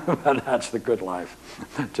 But that's the good life,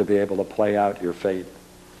 to be able to play out your fate.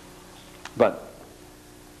 But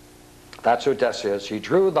that's Odysseus. He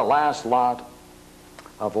drew the last lot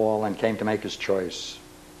of all and came to make his choice.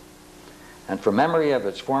 And from memory of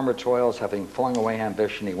its former toils, having flung away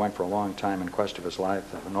ambition, he went for a long time in quest of his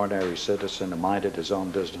life, of an ordinary citizen who minded his own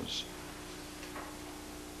business.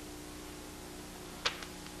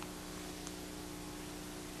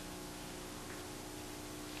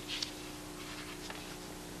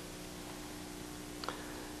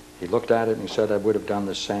 He looked at it and he said, I would have done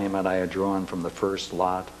the same had I had drawn from the first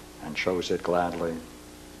lot and chose it gladly.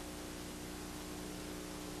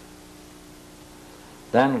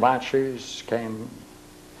 Then Laches came,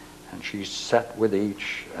 and she sat with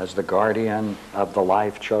each as the guardian of the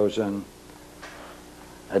life chosen,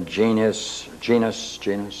 a genus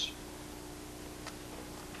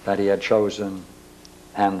that he had chosen,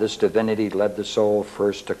 and this divinity led the soul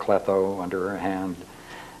first to Cletho under her hand,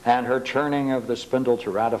 and her turning of the spindle to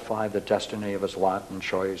ratify the destiny of his lot and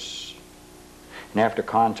choice. And after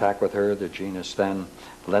contact with her, the genus then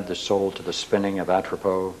led the soul to the spinning of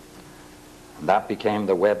Atropos, and that became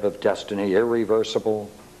the web of destiny, irreversible.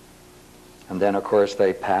 And then, of course,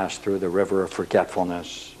 they passed through the river of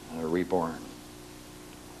forgetfulness and are reborn.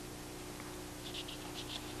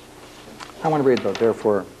 I want to read, though,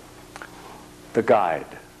 therefore, the guide.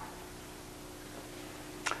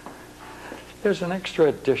 There's an extra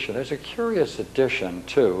addition. There's a curious addition,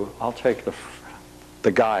 too. I'll take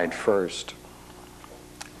the guide first.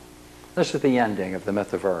 This is the ending of the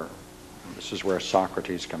myth of Ur. This is where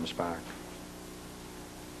Socrates comes back.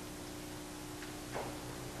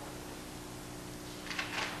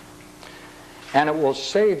 And it will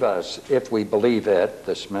save us if we believe it,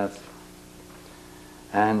 this myth,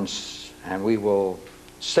 and we will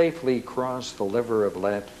safely cross the liver of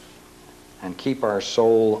Lethe and keep our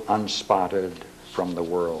soul unspotted from the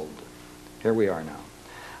world. Here we are now.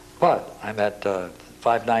 But I'm at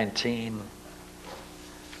 519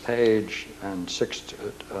 page and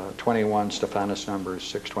 621, Stephanus numbers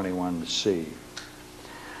 621c.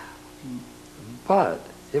 But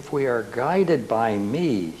if we are guided by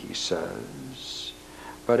me, he says,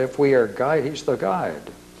 but if we are guided, he's the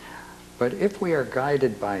guide. But if we are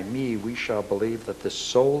guided by me, we shall believe that the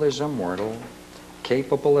soul is immortal,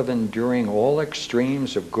 capable of enduring all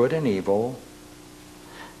extremes of good and evil,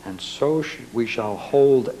 and so we shall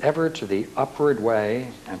hold ever to the upward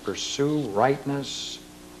way and pursue rightness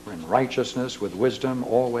and righteousness with wisdom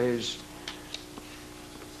always,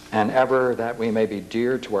 and ever that we may be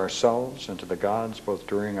dear to ourselves and to the gods, both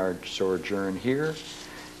during our sojourn here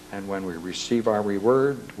and when we receive our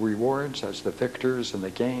rewards as the victors in the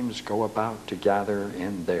games go about to gather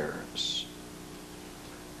in theirs.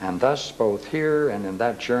 And thus both here and in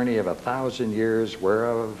that journey of 1,000 years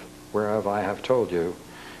whereof I have told you,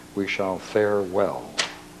 we shall fare well.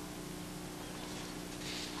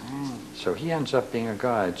 So he ends up being a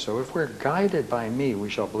guide. So if we're guided by me, we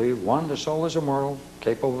shall believe, one, the soul is immortal,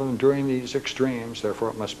 capable of enduring these extremes, therefore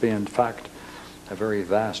it must be in fact a very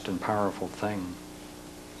vast and powerful thing.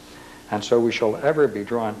 And so we shall ever be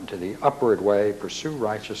drawn into the upward way, pursue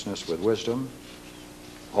righteousness with wisdom,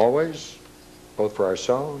 always, both for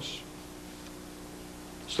ourselves,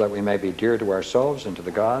 so that we may be dear to ourselves and to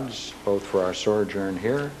the gods, both for our sojourn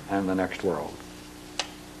here and the next world.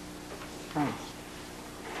 Right.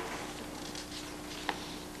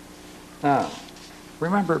 Now,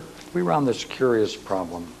 remember, we were on this curious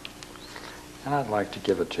problem, and I'd like to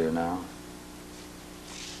give it to you now.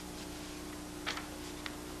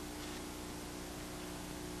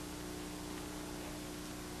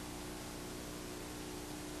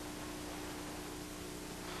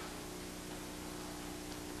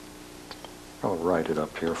 I'll write it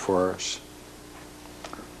up here for us.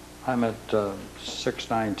 I'm at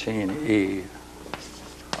 619E,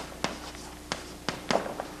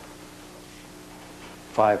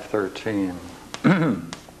 513.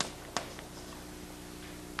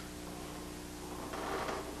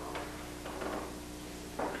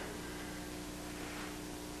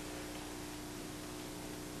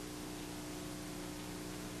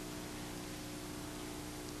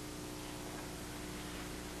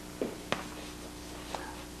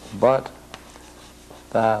 But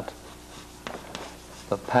that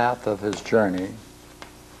the path of his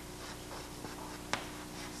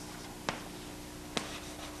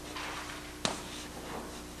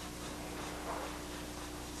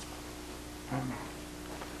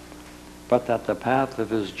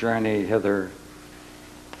journey hither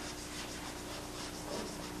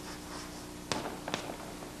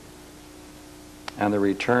and the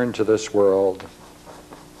return to this world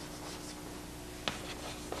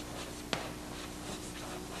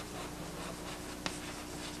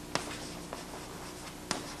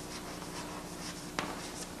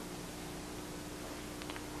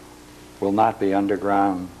will not be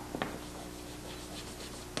underground.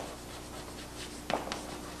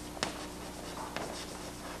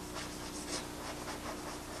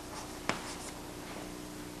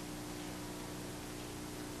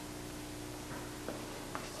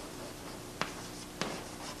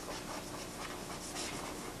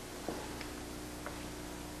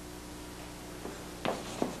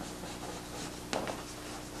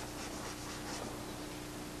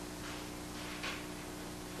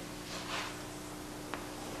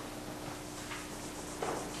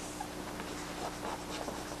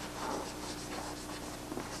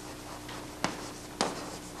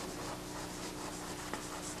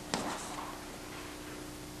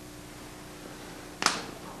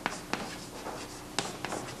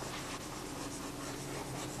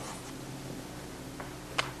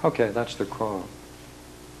 Okay, that's the quote.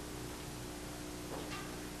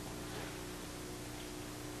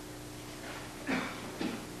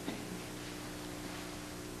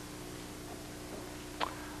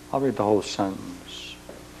 I'll read the whole sentence.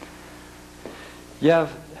 Yet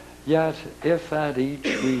if at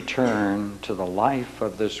each return to the life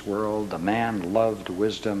of this world a man loved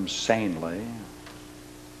wisdom sanely,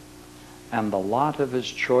 and the lot of his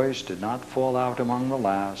choice did not fall out among the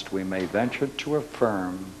last, we may venture to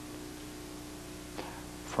affirm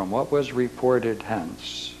from what was reported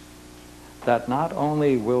hence that not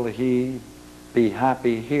only will he be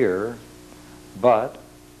happy here, but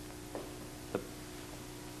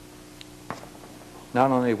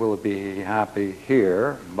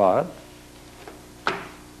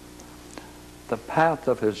the path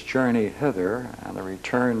of his journey hither and the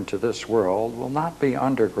return to this world will not be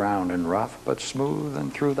underground and rough, but smooth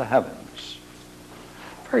and through the heavens.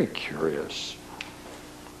 Very curious.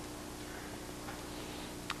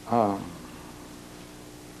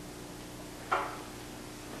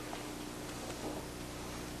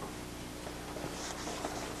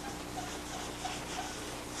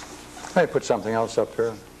 I put something else up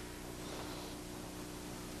here.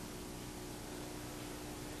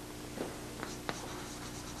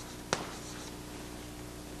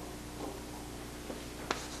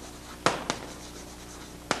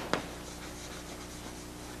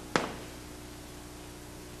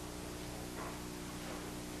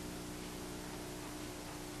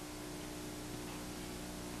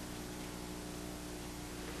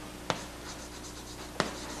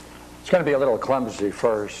 It's going to be a little clumsy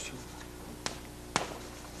first.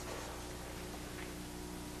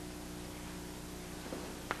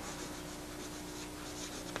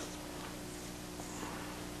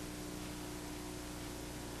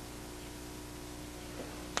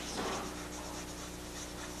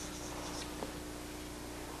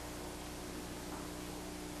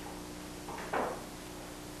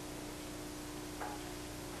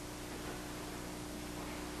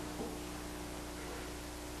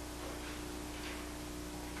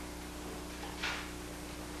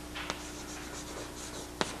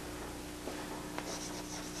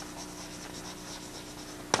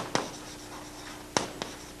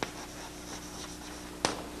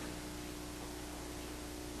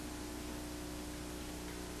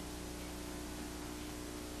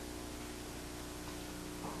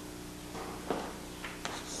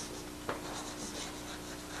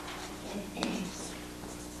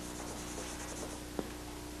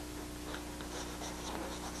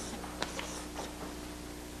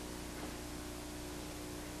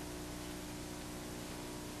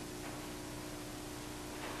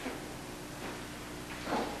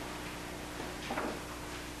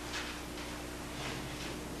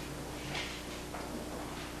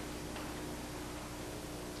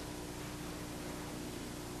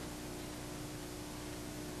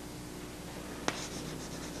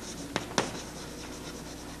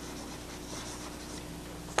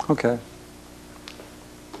 Okay.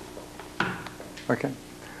 Okay.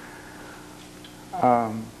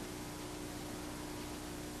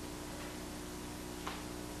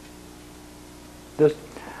 This,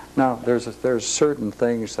 now, there's certain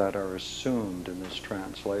things that are assumed in this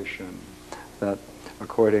translation that,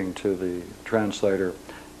 according to the translator,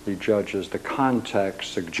 he judges the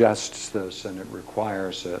context suggests this and it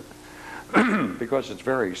requires it because it's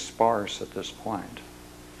very sparse at this point.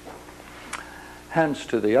 Hence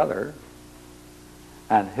to the other,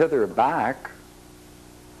 and hither back,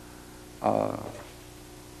 right.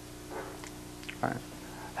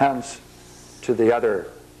 Hence to the other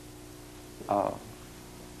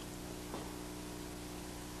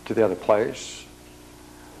place,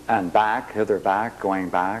 and back, hither back, going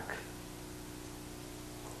back,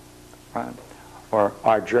 right? Or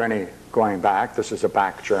our journey going back. This is a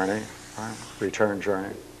back journey, right? Return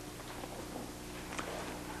journey.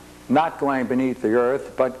 Not going beneath the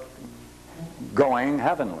earth, but going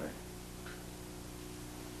heavenly.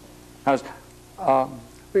 As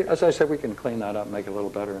I said, we can clean that up, make it a little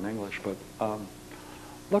better in English, but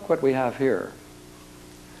look what we have here.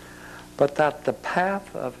 But that the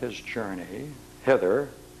path of his journey hither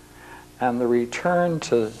and the return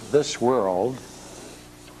to this world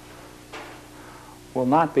will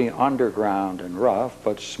not be underground and rough,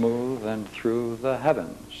 but smooth and through the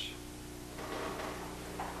heavens.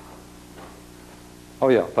 Oh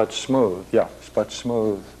yeah, but smooth, yes, but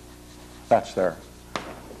smooth, that's there.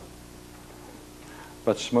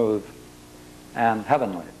 But smooth and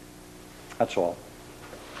heavenly, that's all.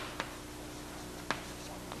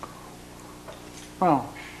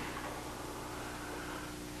 Well,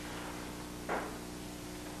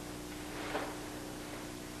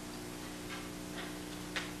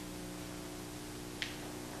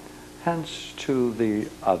 hence to the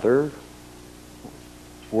other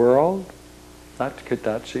world,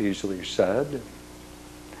 that's easily said,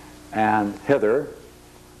 and hither,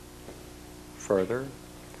 further,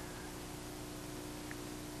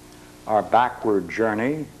 our backward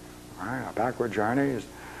journey, right, our backward journey is,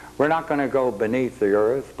 we're not going to go beneath the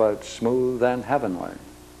earth, but smooth and heavenly.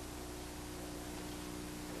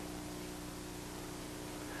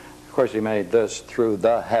 Of course, he made this through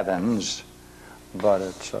the heavens, but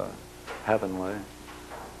it's heavenly.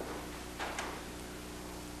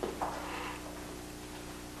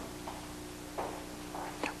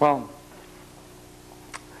 Well,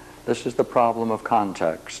 this is the problem of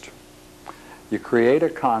context. You create a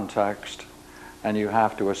context and you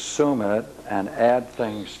have to assume it and add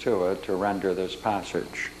things to it to render this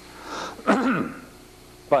passage.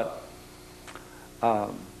 But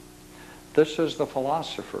this is the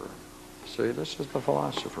philosopher. See, this is the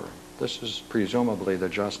philosopher. This is presumably the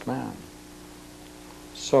just man.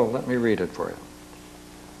 So let me read it for you.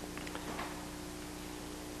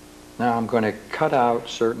 Now I'm going to cut out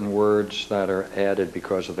certain words that are added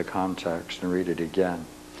because of the context and read it again.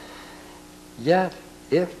 Yet,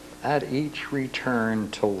 if at each return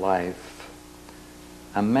to life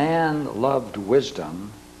a man loved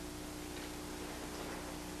wisdom,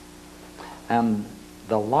 and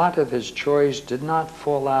the lot of his choice did not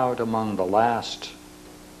fall out among the last,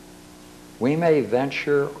 we may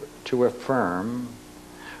venture to affirm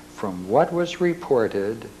from what was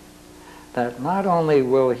reported that not only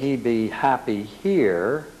will he be happy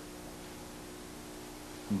here,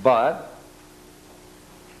 but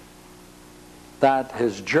that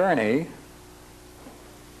his journey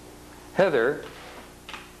hither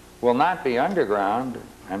will not be underground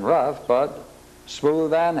and rough, but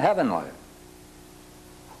smooth and heavenly.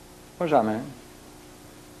 What does that mean?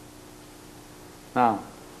 Now,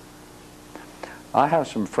 I have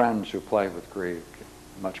some friends who play with Greek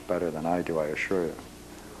much better than I do, I assure you.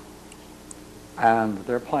 And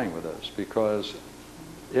they're playing with this because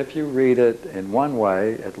if you read it in one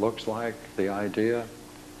way, it looks like the idea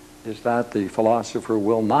is that the philosopher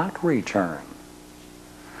will not return,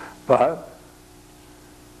 but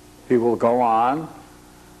he will go on,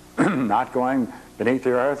 not going beneath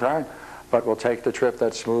the earth, right? But will take the trip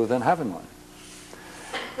that's smooth and heavenly.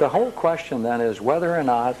 The whole question then is whether or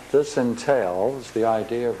not this entails the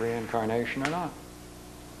idea of reincarnation or not.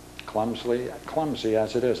 clumsy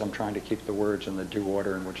as it is. I'm trying to keep the words in the due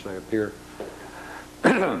order in which they appear.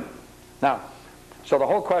 Now, so the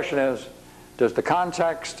whole question is, does the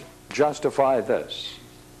context justify this?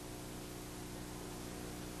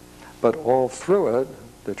 But all through it,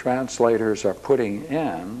 the translators are putting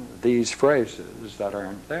in these phrases that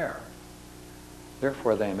aren't there.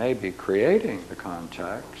 Therefore, they may be creating the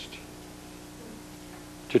context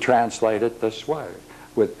to translate it this way,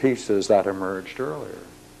 with pieces that emerged earlier.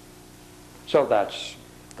 So that's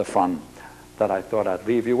the fun that I thought I'd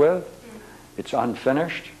leave you with. It's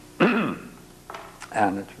unfinished, and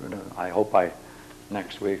I hope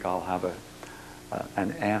next week I'll have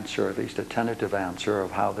an answer, at least a tentative answer,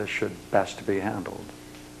 of how this should best be handled.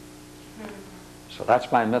 So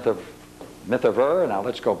that's my myth of Now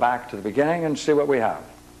let's go back to the beginning and see what we have.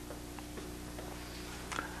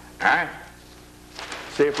 All right.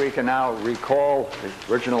 See if we can now recall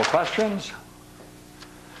the original questions.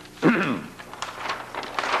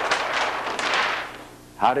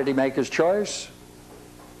 How did he make his choice?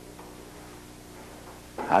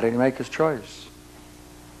 How did he make his choice?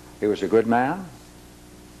 He was a good man,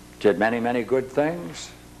 did many, many good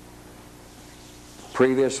things,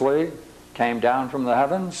 previously came down from the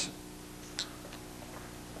heavens,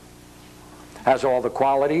 has all the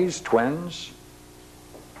qualities, twins,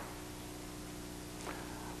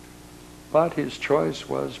 but his choice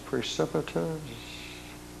was precipitous.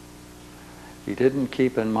 He didn't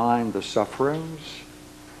keep in mind the sufferings,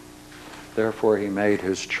 therefore he made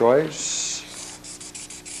his choice.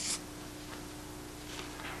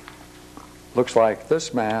 Looks like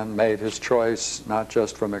this man made his choice not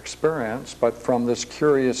just from experience, but from this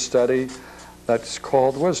curious study that's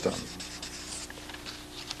called wisdom.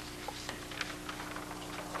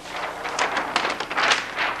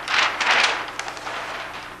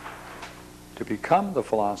 To become the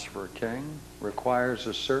philosopher king requires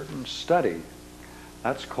a certain study.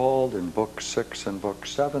 That's called in Book 6 and Book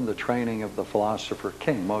 7 the training of the philosopher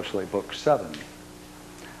king, mostly Book 7.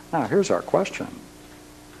 Now here's our question.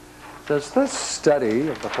 Does this study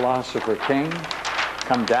of the philosopher king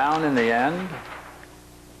come down in the end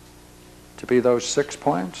to be those 6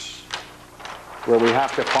 points where we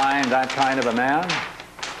have to find that kind of a man?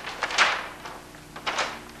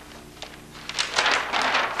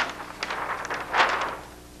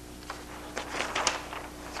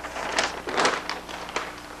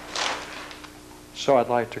 So I'd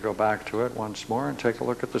like to go back to it once more and take a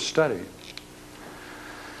look at the study.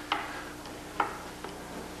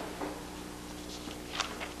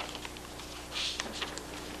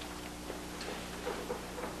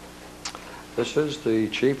 This is the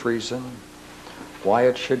chief reason why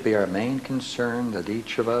it should be our main concern that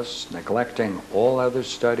each of us, neglecting all other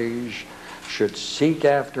studies, should seek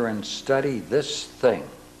after and study this thing,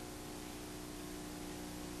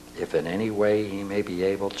 if in any way he may be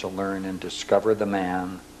able to learn and discover the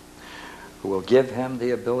man who will give him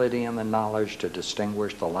the ability and the knowledge to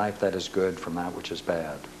distinguish the life that is good from that which is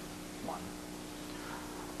bad. 1.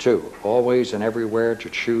 2, always and everywhere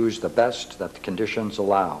to choose the best that the conditions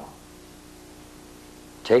allow,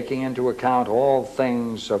 taking into account all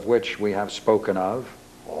things of which we have spoken of,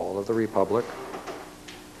 all of the Republic,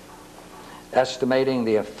 estimating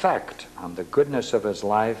the effect on the goodness of his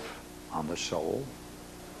life on the soul,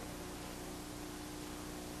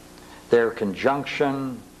 their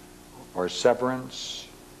conjunction or severance,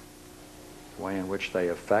 the way in which they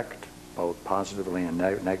affect, both positively and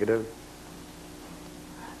negative,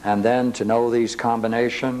 and then to know these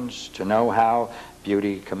combinations, to know how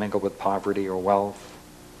beauty commingled with poverty or wealth,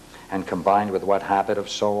 and combined with what habit of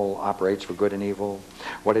soul operates for good and evil,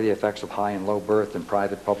 what are the effects of high and low birth in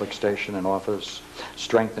private, public station and office,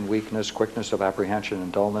 strength and weakness, quickness of apprehension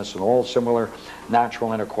and dullness, and all similar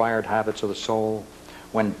natural and acquired habits of the soul,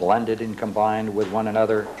 when blended and combined with one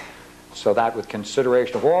another, so that with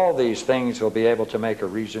consideration of all these things he'll be able to make a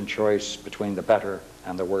reasoned choice between the better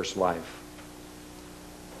and the worse life.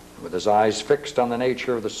 With his eyes fixed on the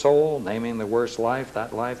nature of the soul, naming the worse life,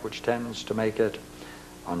 that life which tends to make it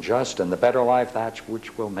unjust, and the better life, that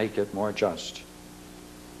which will make it more just.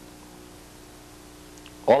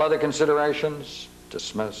 All other considerations,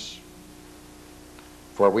 dismiss.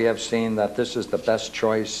 For we have seen that this is the best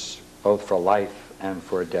choice both for life and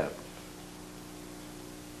for death.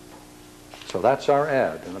 So that's our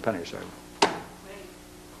ad in the penny saver.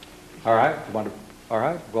 All right, all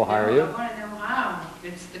right, we'll hire you. I want to know how.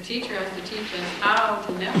 It's the teacher has to teach us how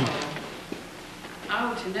to know.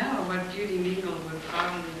 How to know what beauty mingled with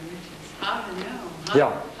poverty and riches. How to know. How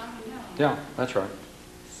to know. Yeah, that's right.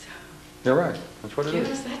 So, you're right. That's what it is.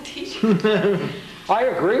 give us that teacher. I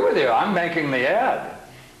agree with you. I'm making the ad.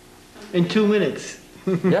 In 2 minutes.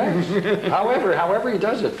 Yes. However he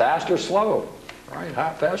does it, fast or slow. Right?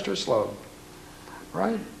 Fast or slow.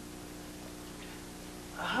 Right?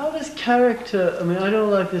 How does character, I mean, I don't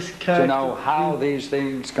like this character. To know how these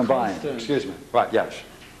things combine. Constant. Excuse me. Right, yes.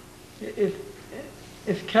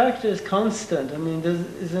 If character is constant, I mean,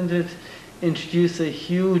 isn't it introduce a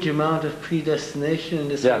huge amount of predestination in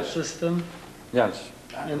this whole Yes. system? Yes.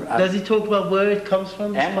 And does he talk about where it comes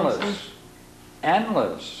from? this Endless. constant?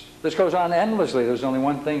 Endless. This goes on endlessly. There's only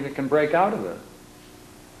one thing that can break out of it.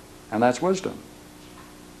 And that's wisdom.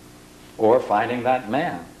 Or finding that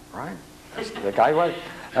man, right? The guy, right?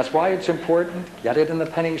 That's why it's important. Get it in the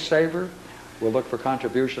penny saver. We'll look for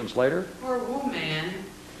contributions later. Or woman.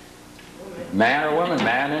 Man or woman,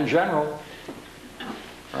 man in general.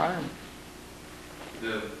 Right.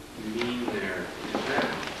 The mean there, is that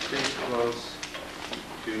pretty close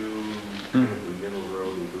to Hmm. kind of the middle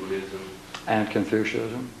road in Buddhism? And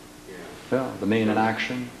Confucianism. Yeah. Yeah, the mean in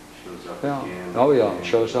action. Shows up Yeah. again. Oh yeah, and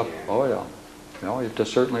shows up. again. Oh yeah. No, it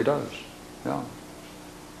just certainly does. Yeah.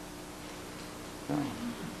 Yeah.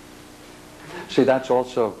 See, that's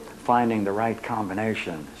also finding the right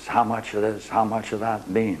combinations. How much of this, how much of that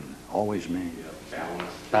mean? Always mean. Yeah,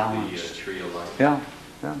 balance. Balanced. The tree of life. Yeah,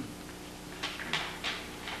 yeah.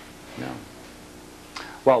 Yeah.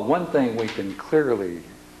 Well, one thing we can clearly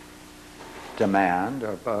demand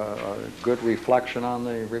a good reflection on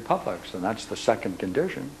the republics, and that's the second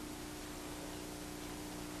condition.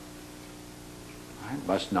 Right?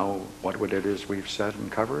 Must know what it is we've said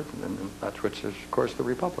and covered, and that's which is, of course, the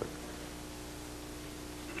republic.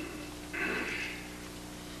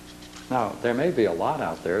 Now, there may be a lot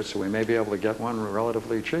out there, so we may be able to get one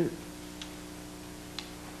relatively cheap.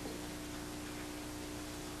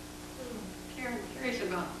 Pierre, I'm curious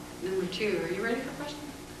about number 2. Are you ready for a question?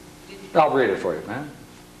 I'll read it for you, man.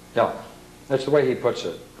 Yeah, that's the way he puts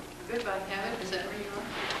it. Goodbye habit, is that where you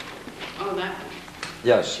are? Oh, that one.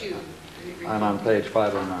 Yes, 2. I'm on page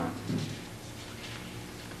 509.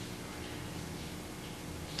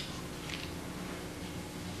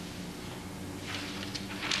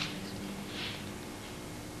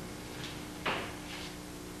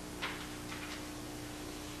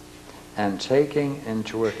 And taking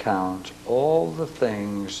into account all the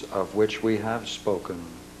things of which we have spoken.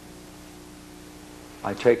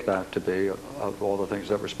 I take that to be of all the things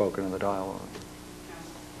that were spoken in the dialogue.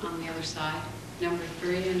 On the other side, number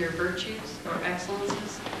 3, under virtues or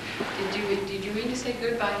excellences. Did you mean to say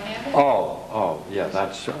goodbye habit? Oh, yeah,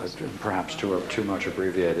 that's perhaps too much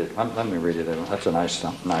abbreviated. Let me read it. That's a nice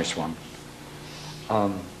one.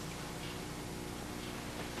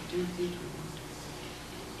 Do think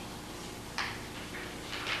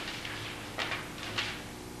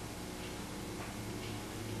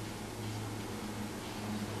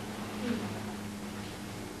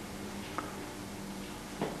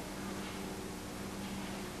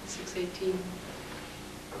 $6.18.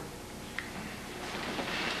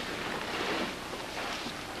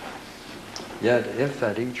 Yet if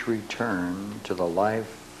at each return to the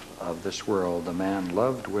life of this world the man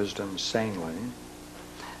loved wisdom sanely,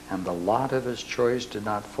 and the lot of his choice did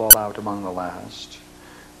not fall out among the last,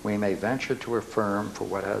 we may venture to affirm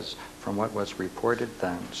from what was reported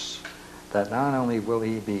thence, that not only will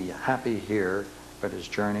he be happy here, but his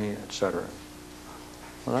journey, etc.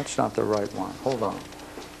 Well, that's not the right one. Hold on.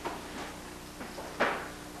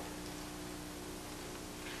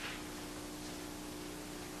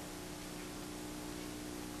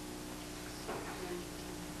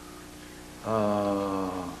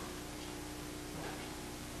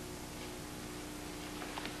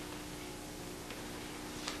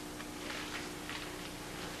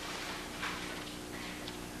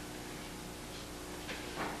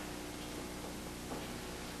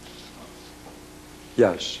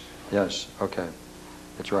 Yes, okay.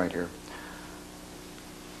 It's right here.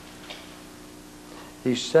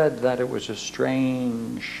 He said that it was a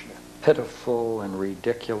strange, pitiful, and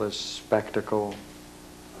ridiculous spectacle,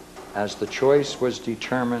 as the choice was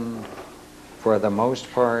determined for the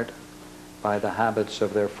most part by the habits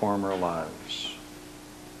of their former lives.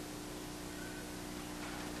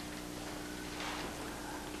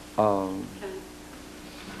 Can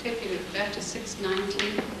I take you back to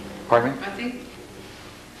 619? Pardon me? I think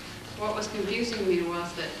what was confusing me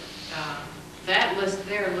was that that list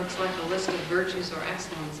there looks like a list of virtues or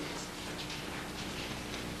excellences.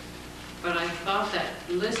 But I thought that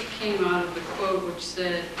list came out of the quote which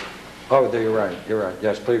said, Oh, you're right.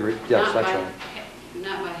 Yes, please read. Yes, not that's by, right.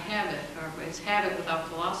 not by habit, or it's habit without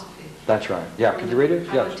philosophy. That's right. Yeah, could you read it?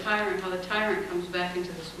 How Yes. the tyrant comes back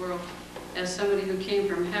into this world as somebody who came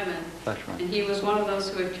from heaven. That's right. And he was one of those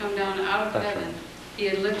who had come down out of That's heaven right. He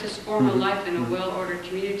had lived his former life in a well-ordered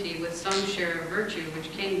community with some share of virtue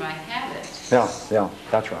which came by habit. Yeah,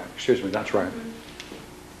 that's right. Excuse me, that's right.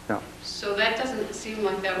 Yeah. So that doesn't seem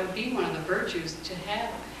like that would be one of the virtues, to have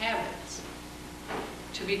habits.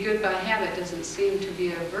 To be good by habit doesn't seem to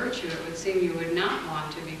be a virtue. It would seem you would not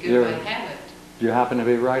want to be good by habit. You happen to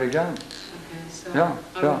be right again. Okay, so Yeah,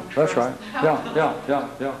 that's right.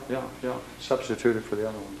 that. Yeah. Substitute it for the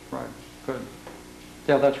other one. Right. Good.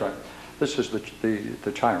 Yeah, that's right. This is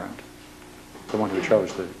the tyrant, the one who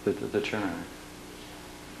chose the tyranny.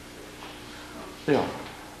 Yeah.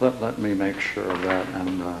 Let me make sure of that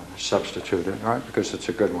and substitute it, all right? Because it's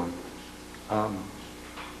a good one.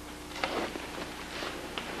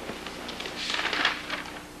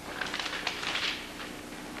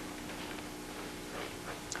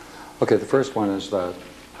 Okay, the first one is that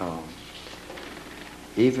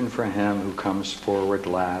even for him who comes forward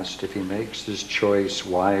last, if he makes his choice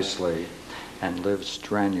wisely and lives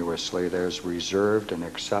strenuously, there's reserved an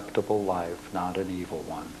acceptable life, not an evil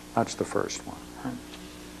one. That's the first one. Right?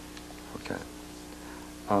 Okay.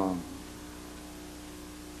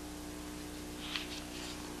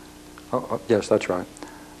 Yes, that's right.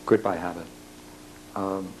 Good by habit.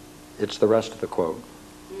 It's the rest of the quote,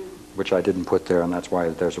 which I didn't put there, and that's why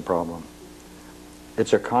there's a problem.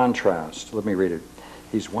 It's a contrast. Let me read it.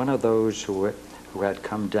 He's one of those who had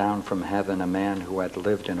come down from heaven, a man who had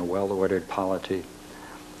lived in a well-ordered polity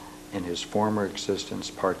in his former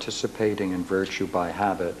existence, participating in virtue by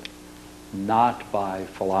habit, not by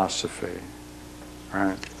philosophy.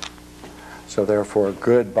 Right? So therefore,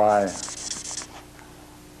 good by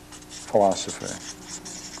philosophy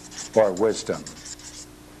or wisdom.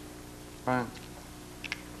 Right?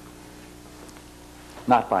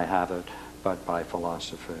 Not by habit, but by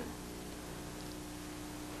philosophy.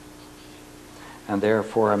 And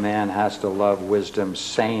therefore a man has to love wisdom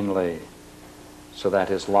sanely so that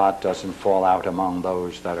his lot doesn't fall out among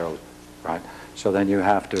those that are, right? So then you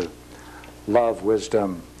have to love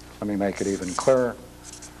wisdom, let me make it even clearer,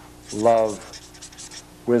 love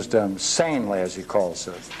wisdom sanely, as he calls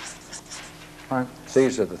it. Right?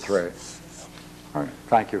 These are the three. All right,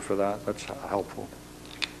 thank you for that. That's helpful.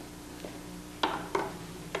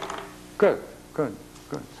 Good.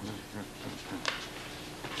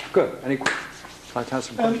 Any questions?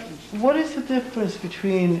 What is the difference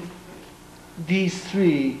between these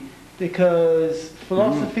three? Because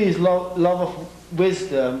philosophy is love of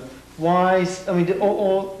wisdom, wise, I mean, they're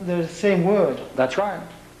the same word. That's right.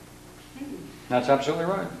 That's absolutely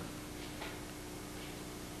right.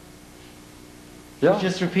 Yeah. You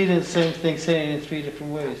just repeated the same thing, saying it in three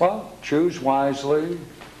different ways. Well, choose wisely.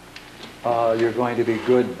 You're going to be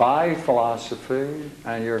good by philosophy,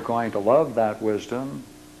 and you're going to love that wisdom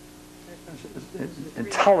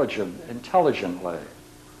intelligently.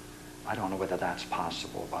 I don't know whether that's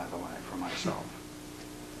possible, by the way, for myself.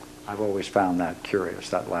 I've always found that curious,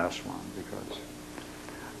 that last one, because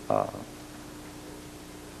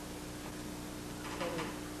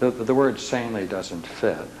the word sanely doesn't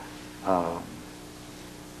fit,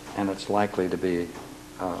 and it's likely to be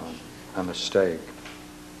a mistake.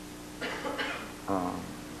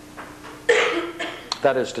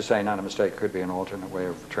 That is to say, not a mistake, could be an alternate way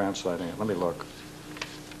of translating it. Let me look.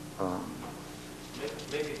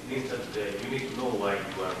 Maybe it means that you need to know why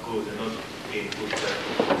you are good and not being good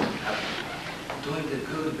Doing the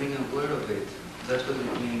good, being aware of it, that's what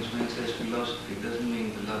it means when it says philosophy. It doesn't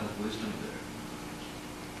mean the love of wisdom there.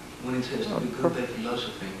 When it says to be good by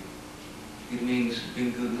philosophy, it means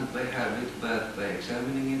being good not by habit, but by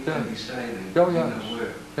examining it and deciding, being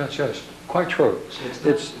aware. Yes, quite true. So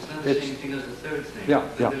it's not the same thing as the third thing.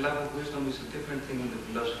 The love of wisdom is a different thing than the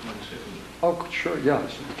philosophy of the second one. Oh, sure,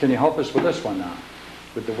 yes. Can you help us with this one now?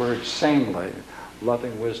 With the word sanely,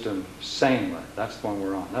 loving wisdom sanely. That's the one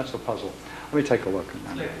we're on. That's the puzzle. Let me take a look. It's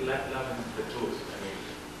like loving the truth. I mean,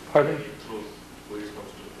 pardon? Truth, wisdom,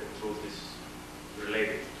 the truth is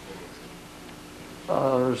related.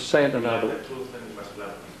 Say it another way. The truth and you must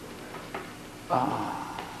love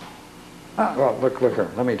Well, look here.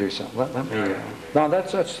 Let me do something. Let me. No,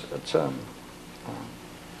 that's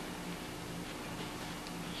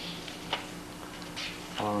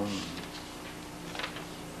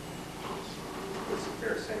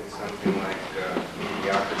They're saying something like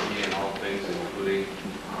mediocrity in all things, including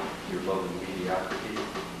your love of mediocrity.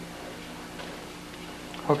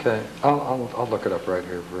 okay. I'll look it up right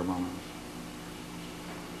here for a moment.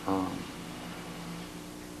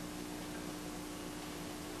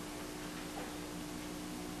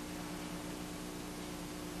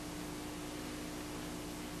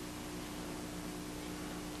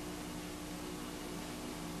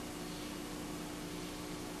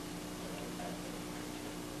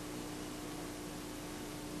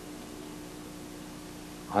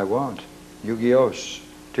 I won't. Yu-gi-ohs.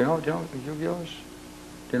 Do you know Yu-gi-ohs?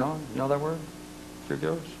 Do you know that word?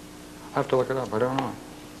 Yu-gi-ohs? I have to look it up. I don't know.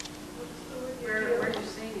 Where'd you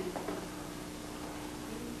seen it?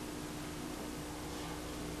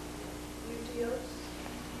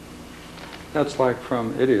 That's like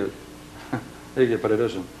from idiot. Idiot, but it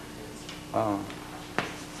isn't. Um,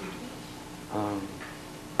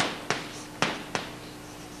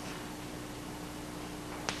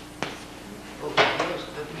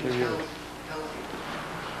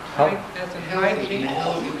 That's a healthy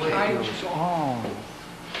way. Oh.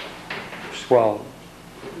 Well,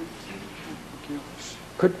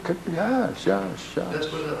 could yes.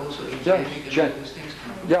 That's where also Yes, engaging Jen. and those things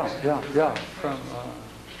come from. Yeah. From.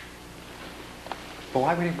 Well,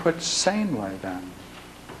 why would he put sanely then?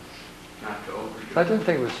 Not to overdo. I didn't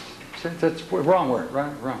think it was. That's wrong word,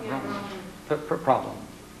 right? Wrong. Problem.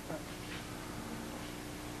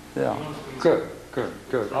 Yeah. Good.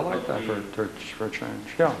 I like that for a change.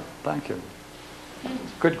 Yeah. Thank you.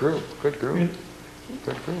 Good group. So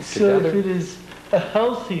if Together. it is a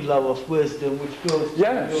healthy love of wisdom which goes to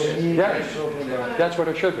Yes. your needs and talking about, That's what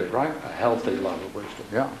it should be, right? A healthy love of wisdom.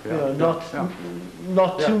 Yeah.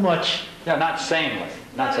 not Yeah. too much. Yeah, not sanely.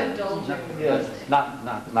 Not sanely. indulging. Yes. Not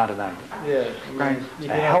in that. Yeah. Right. You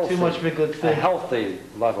can have too much of a good A thing. healthy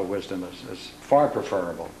love of wisdom is far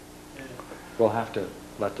preferable. We'll have to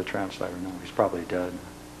let the translator know. He's probably dead.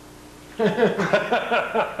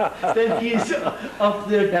 Then he's up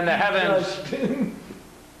there. In the heavens.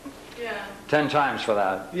 Yeah. 10 times for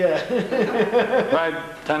that. Yeah. Right?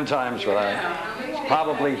 10 times for that.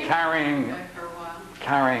 Probably carrying For a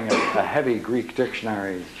while. a heavy Greek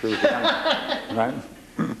dictionary through the right?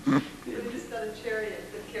 We've just got a chariot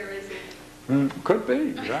that carries it. Could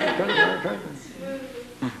be, right? Could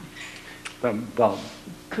be.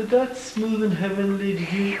 Could that smooth and heavenly,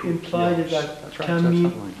 did you imply Yes, that that's right, can that's mean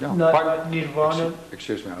something, yeah. not Pardon? nirvana?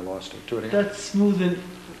 Excuse me, I lost it. Do it again. That smooth and,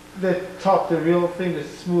 the top, the real thing, the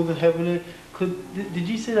smooth and heavenly, did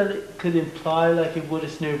you say that it could imply like a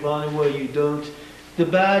Buddhist nirvana where you don't, the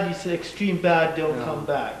bad, you say extreme bad don't Yeah, come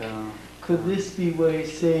back. yeah. Could this be where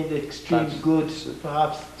he's saying the extreme That's- good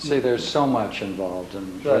perhaps? See, there's so much involved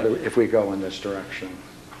in Right. if we go in this direction.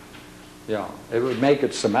 Yeah, it would make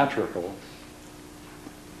it symmetrical,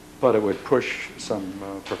 but it would push some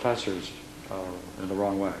professors in the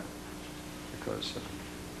wrong way. Because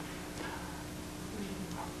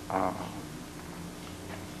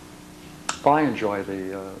well, I enjoy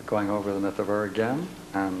the going over the myth of Ur again,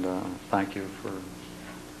 and thank you for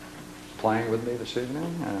playing with me this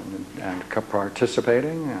evening and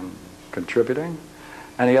participating and contributing.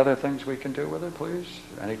 Any other things we can do with it, please?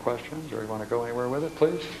 Any questions, or you want to go anywhere with it,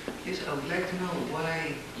 please? Yes, I would like to know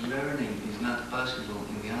why learning is not possible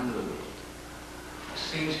in the underworld.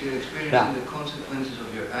 Since you're experiencing Yeah. the consequences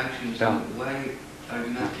of your actions, Yeah. why are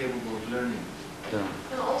you not capable of learning? Yeah.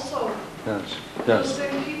 And also, Yes. those Yes.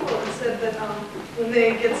 same people have said that when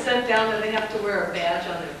they get sent down, that they have to wear a badge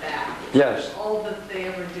on their back. Yes. That's all that they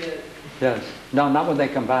ever did. Yes. No, not when they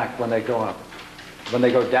come back. When they go up. When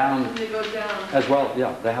they go down When they go down, as well.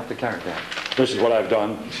 Yeah, they have to carry that. This is what I've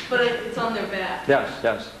done. but it's on their back. Yes.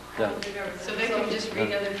 They've ever So done. they can just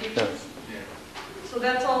read other teachers? Yes. So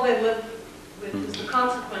that's all they live with, is the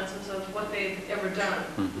consequences of what they've ever done.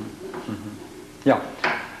 Yeah.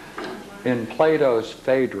 In Plato's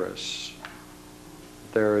Phaedrus,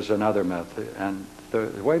 there is another method, and the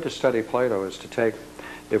way to study Plato is to take,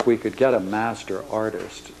 if we could get a master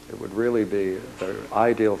artist, it would really be, the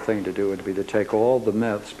ideal thing to do would be to take all the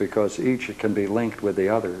myths, because each can be linked with the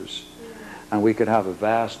others, and we could have a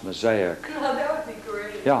vast mosaic. Oh, that would be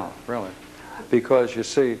great. Yeah, really. Because you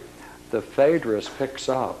see, the Phaedrus picks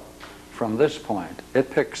up from this point.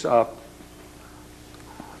 It picks up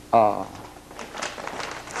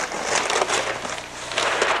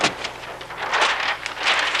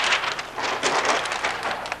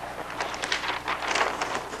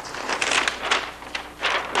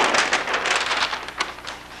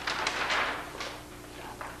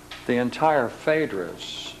the entire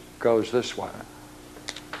Phaedrus goes this way.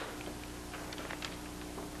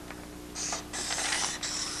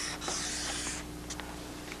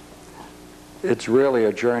 It's really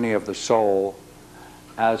a journey of the soul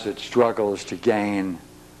as it struggles to gain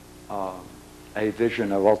a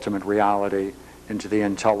vision of ultimate reality into the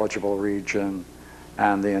intelligible region,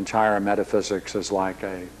 and the entire metaphysics is like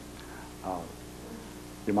a,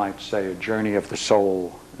 you might say, a journey of the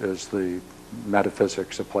soul is the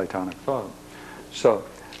metaphysics of Platonic thought. So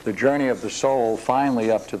the journey of the soul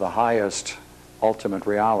finally up to the highest ultimate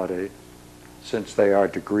reality, since they are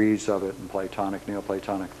degrees of it in Platonic,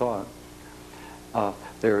 Neoplatonic thought,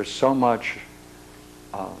 there is so much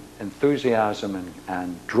enthusiasm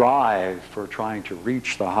and drive for trying to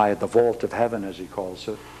reach the vault of heaven, as he calls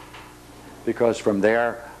it, because from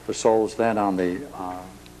there the soul's then on the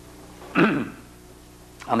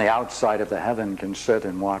on the outside of the heaven can sit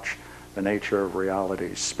and watch the nature of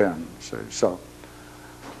reality spin. So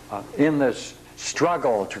in this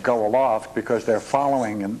struggle to go aloft, because they're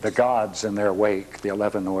following the gods in their wake, the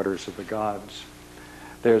 11 orders of the gods,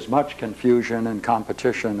 there's much confusion and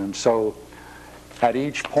competition, and so at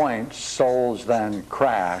each point souls then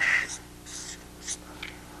crash.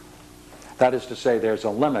 That is to say, there's a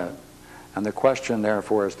limit, and the question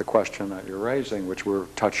therefore is the question that you're raising, which we're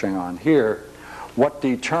touching on here. What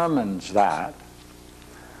determines that?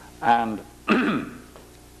 And in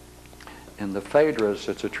the Phaedrus,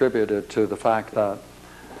 it's attributed to the fact that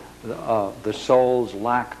the souls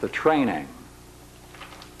lack the training.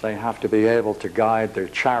 They have to be able to guide their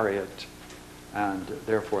chariot and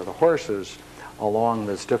therefore the horses along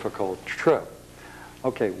this difficult trip.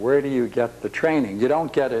 Okay, where do you get the training? You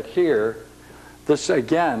don't get it here. This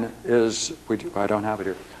again is, I don't have it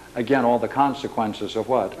here. Again, all the consequences of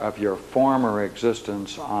what? Of your former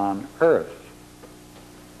existence on earth.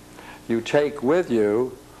 You take with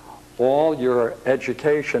you all your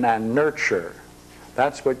education and nurture.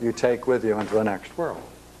 That's what you take with you into the next world.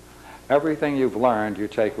 Everything you've learned, you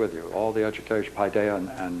take with you. All the education, paideia,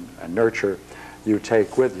 and nurture, you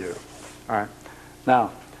take with you. All right.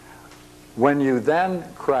 Now, when you then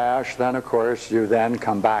crash, then of course you then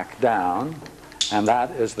come back down, and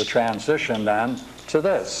that is the transition then to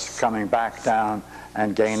this, coming back down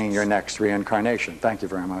and gaining your next reincarnation. Thank you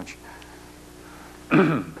very much.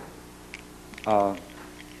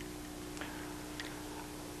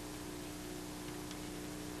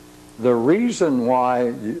 The reason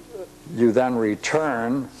why you then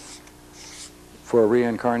return for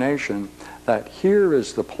reincarnation, that here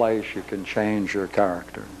is the place you can change your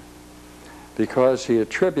character. Because he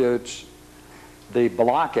attributes the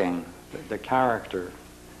blocking, the character,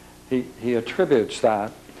 he attributes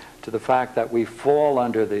that to the fact that we fall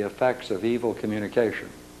under the effects of evil communication.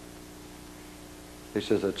 He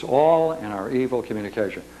says it's all in our evil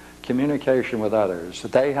communication. Communication with others.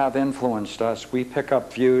 They have influenced us. We pick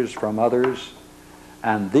up views from others,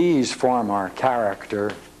 and these form our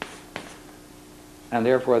character. And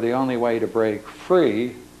therefore, the only way to break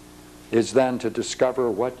free is then to discover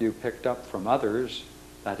what you picked up from others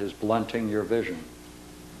that is blunting your vision.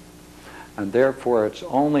 And therefore, it's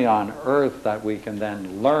only on earth that we can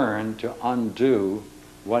then learn to undo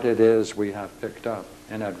what it is we have picked up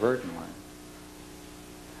inadvertently.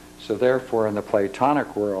 So therefore, in the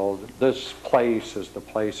Platonic world, this place is the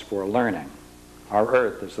place for learning. Our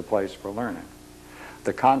earth is the place for learning.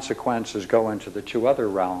 The consequences go into the two other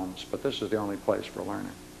realms, but this is the only place for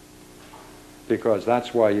learning. Because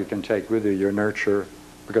that's why you can take with you your nurture,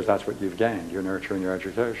 because that's what you've gained, your nurture and your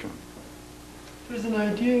education. There's an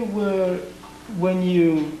idea where when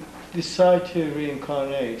you decide to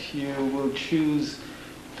reincarnate, you will choose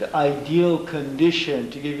the ideal condition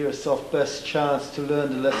to give yourself best chance to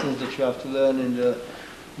learn the lessons that you have to learn in the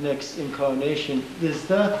next incarnation. Is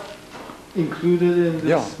that included in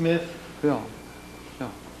this myth? Yeah.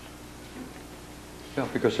 Yeah,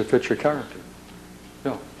 because it fits your character.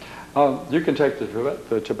 Yeah. You can take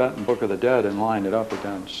the Tibetan Book of the Dead and line it up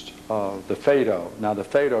against the Phaedo. Now the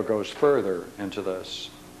Phaedo goes further into this.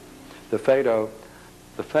 The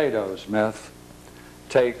Phaedo's myth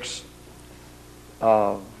takes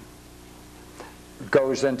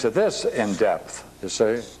goes into this in depth. You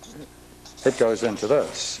see, it goes into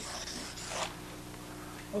this.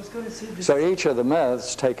 I was going to say this. So each of the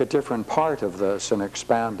myths take a different part of this and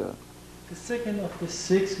expand it. The second of the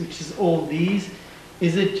six, which is all these,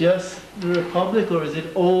 is it just the Republic or is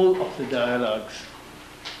it all of the dialogues?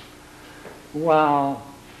 Well,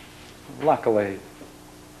 luckily,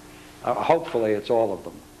 hopefully it's all of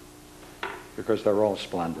them, because they're all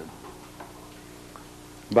splendid.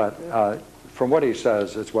 But from what he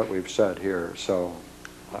says, it's what we've said here. So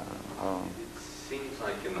it seems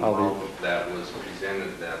like in the model that was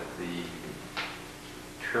presented that the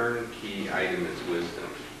turnkey item is wisdom.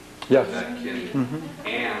 yes. That can,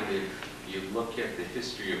 and if you look at the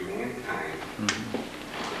history of mankind,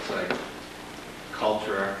 it's like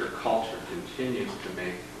culture after culture continues to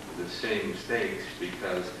make the same mistakes,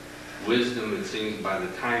 because wisdom, it seems, by the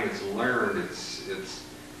time it's learned, it's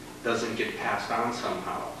doesn't get passed on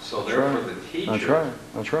somehow. So That's therefore, right. the teacher,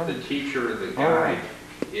 That's right. the teacher, the guide,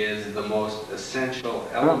 is the most essential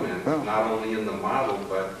element, not only in the model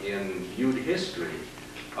but in viewed history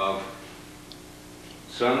of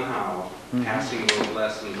somehow passing those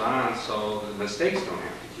lessons on, so the mistakes don't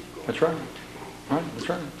have to keep going. That's right. Right. That's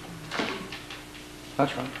right.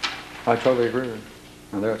 That's right. I totally agree with you.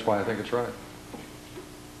 And that's why I think it's right.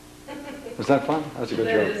 Is that fun? That's a good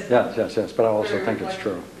That joke. is Yes, yes, yes. But I also very think it's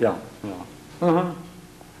reflective. true. Yeah, yeah.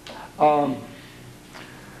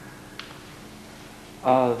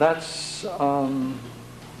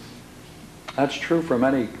 That's true for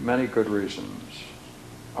many, many good reasons.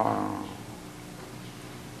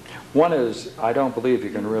 One is, I don't believe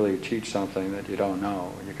you can really teach something that you don't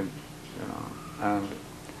know. You can, and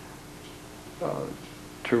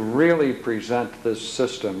to really present this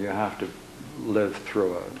system, you have to live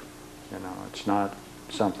through it. It's not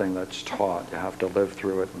something that's taught. You have to live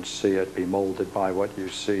through it and see it, be molded by what you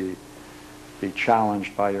see, be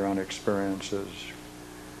challenged by your own experiences,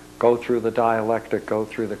 go through the dialectic, go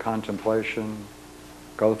through the contemplation,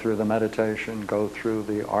 go through the meditation, go through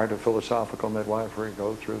the art of philosophical midwifery,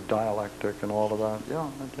 go through dialectic and all of that.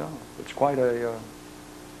 Yeah, it's quite a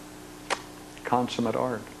consummate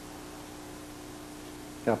art.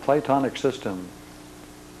 Yeah, Platonic system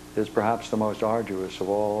is perhaps the most arduous of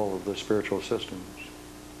all of the spiritual systems.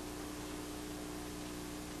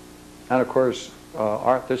 And of course,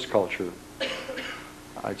 this culture,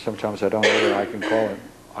 sometimes I don't know whether I can call it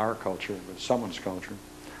our culture, but someone's culture.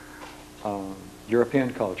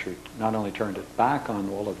 European culture not only turned it back on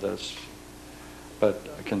all of this,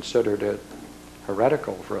 but considered it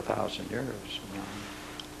heretical for 1,000 years.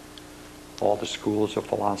 All the schools of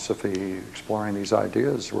philosophy exploring these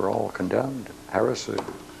ideas were all condemned, heresy.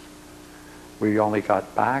 We only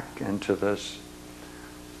got back into this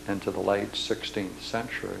into the late 16th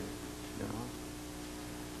century.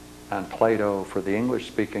 And Plato, for the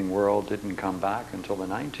English-speaking world, didn't come back until the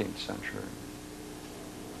 19th century.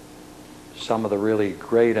 Some of the really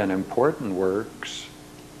great and important works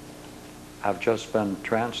have just been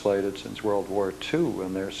translated since World War II,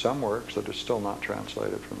 and there's some works that are still not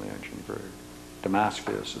translated from the ancient Greek,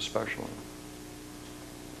 Damascus especially.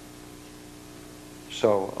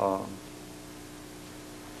 So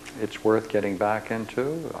it's worth getting back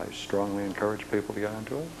into. I strongly encourage people to get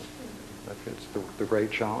into it. It's the great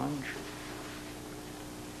challenge.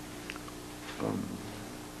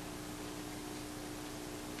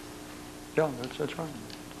 Yeah, that's right.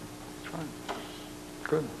 That's right.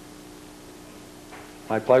 Good.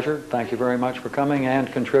 My pleasure. Thank you very much for coming and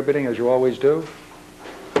contributing, as you always do.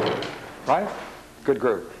 Right? Good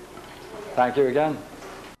group. Thank you again.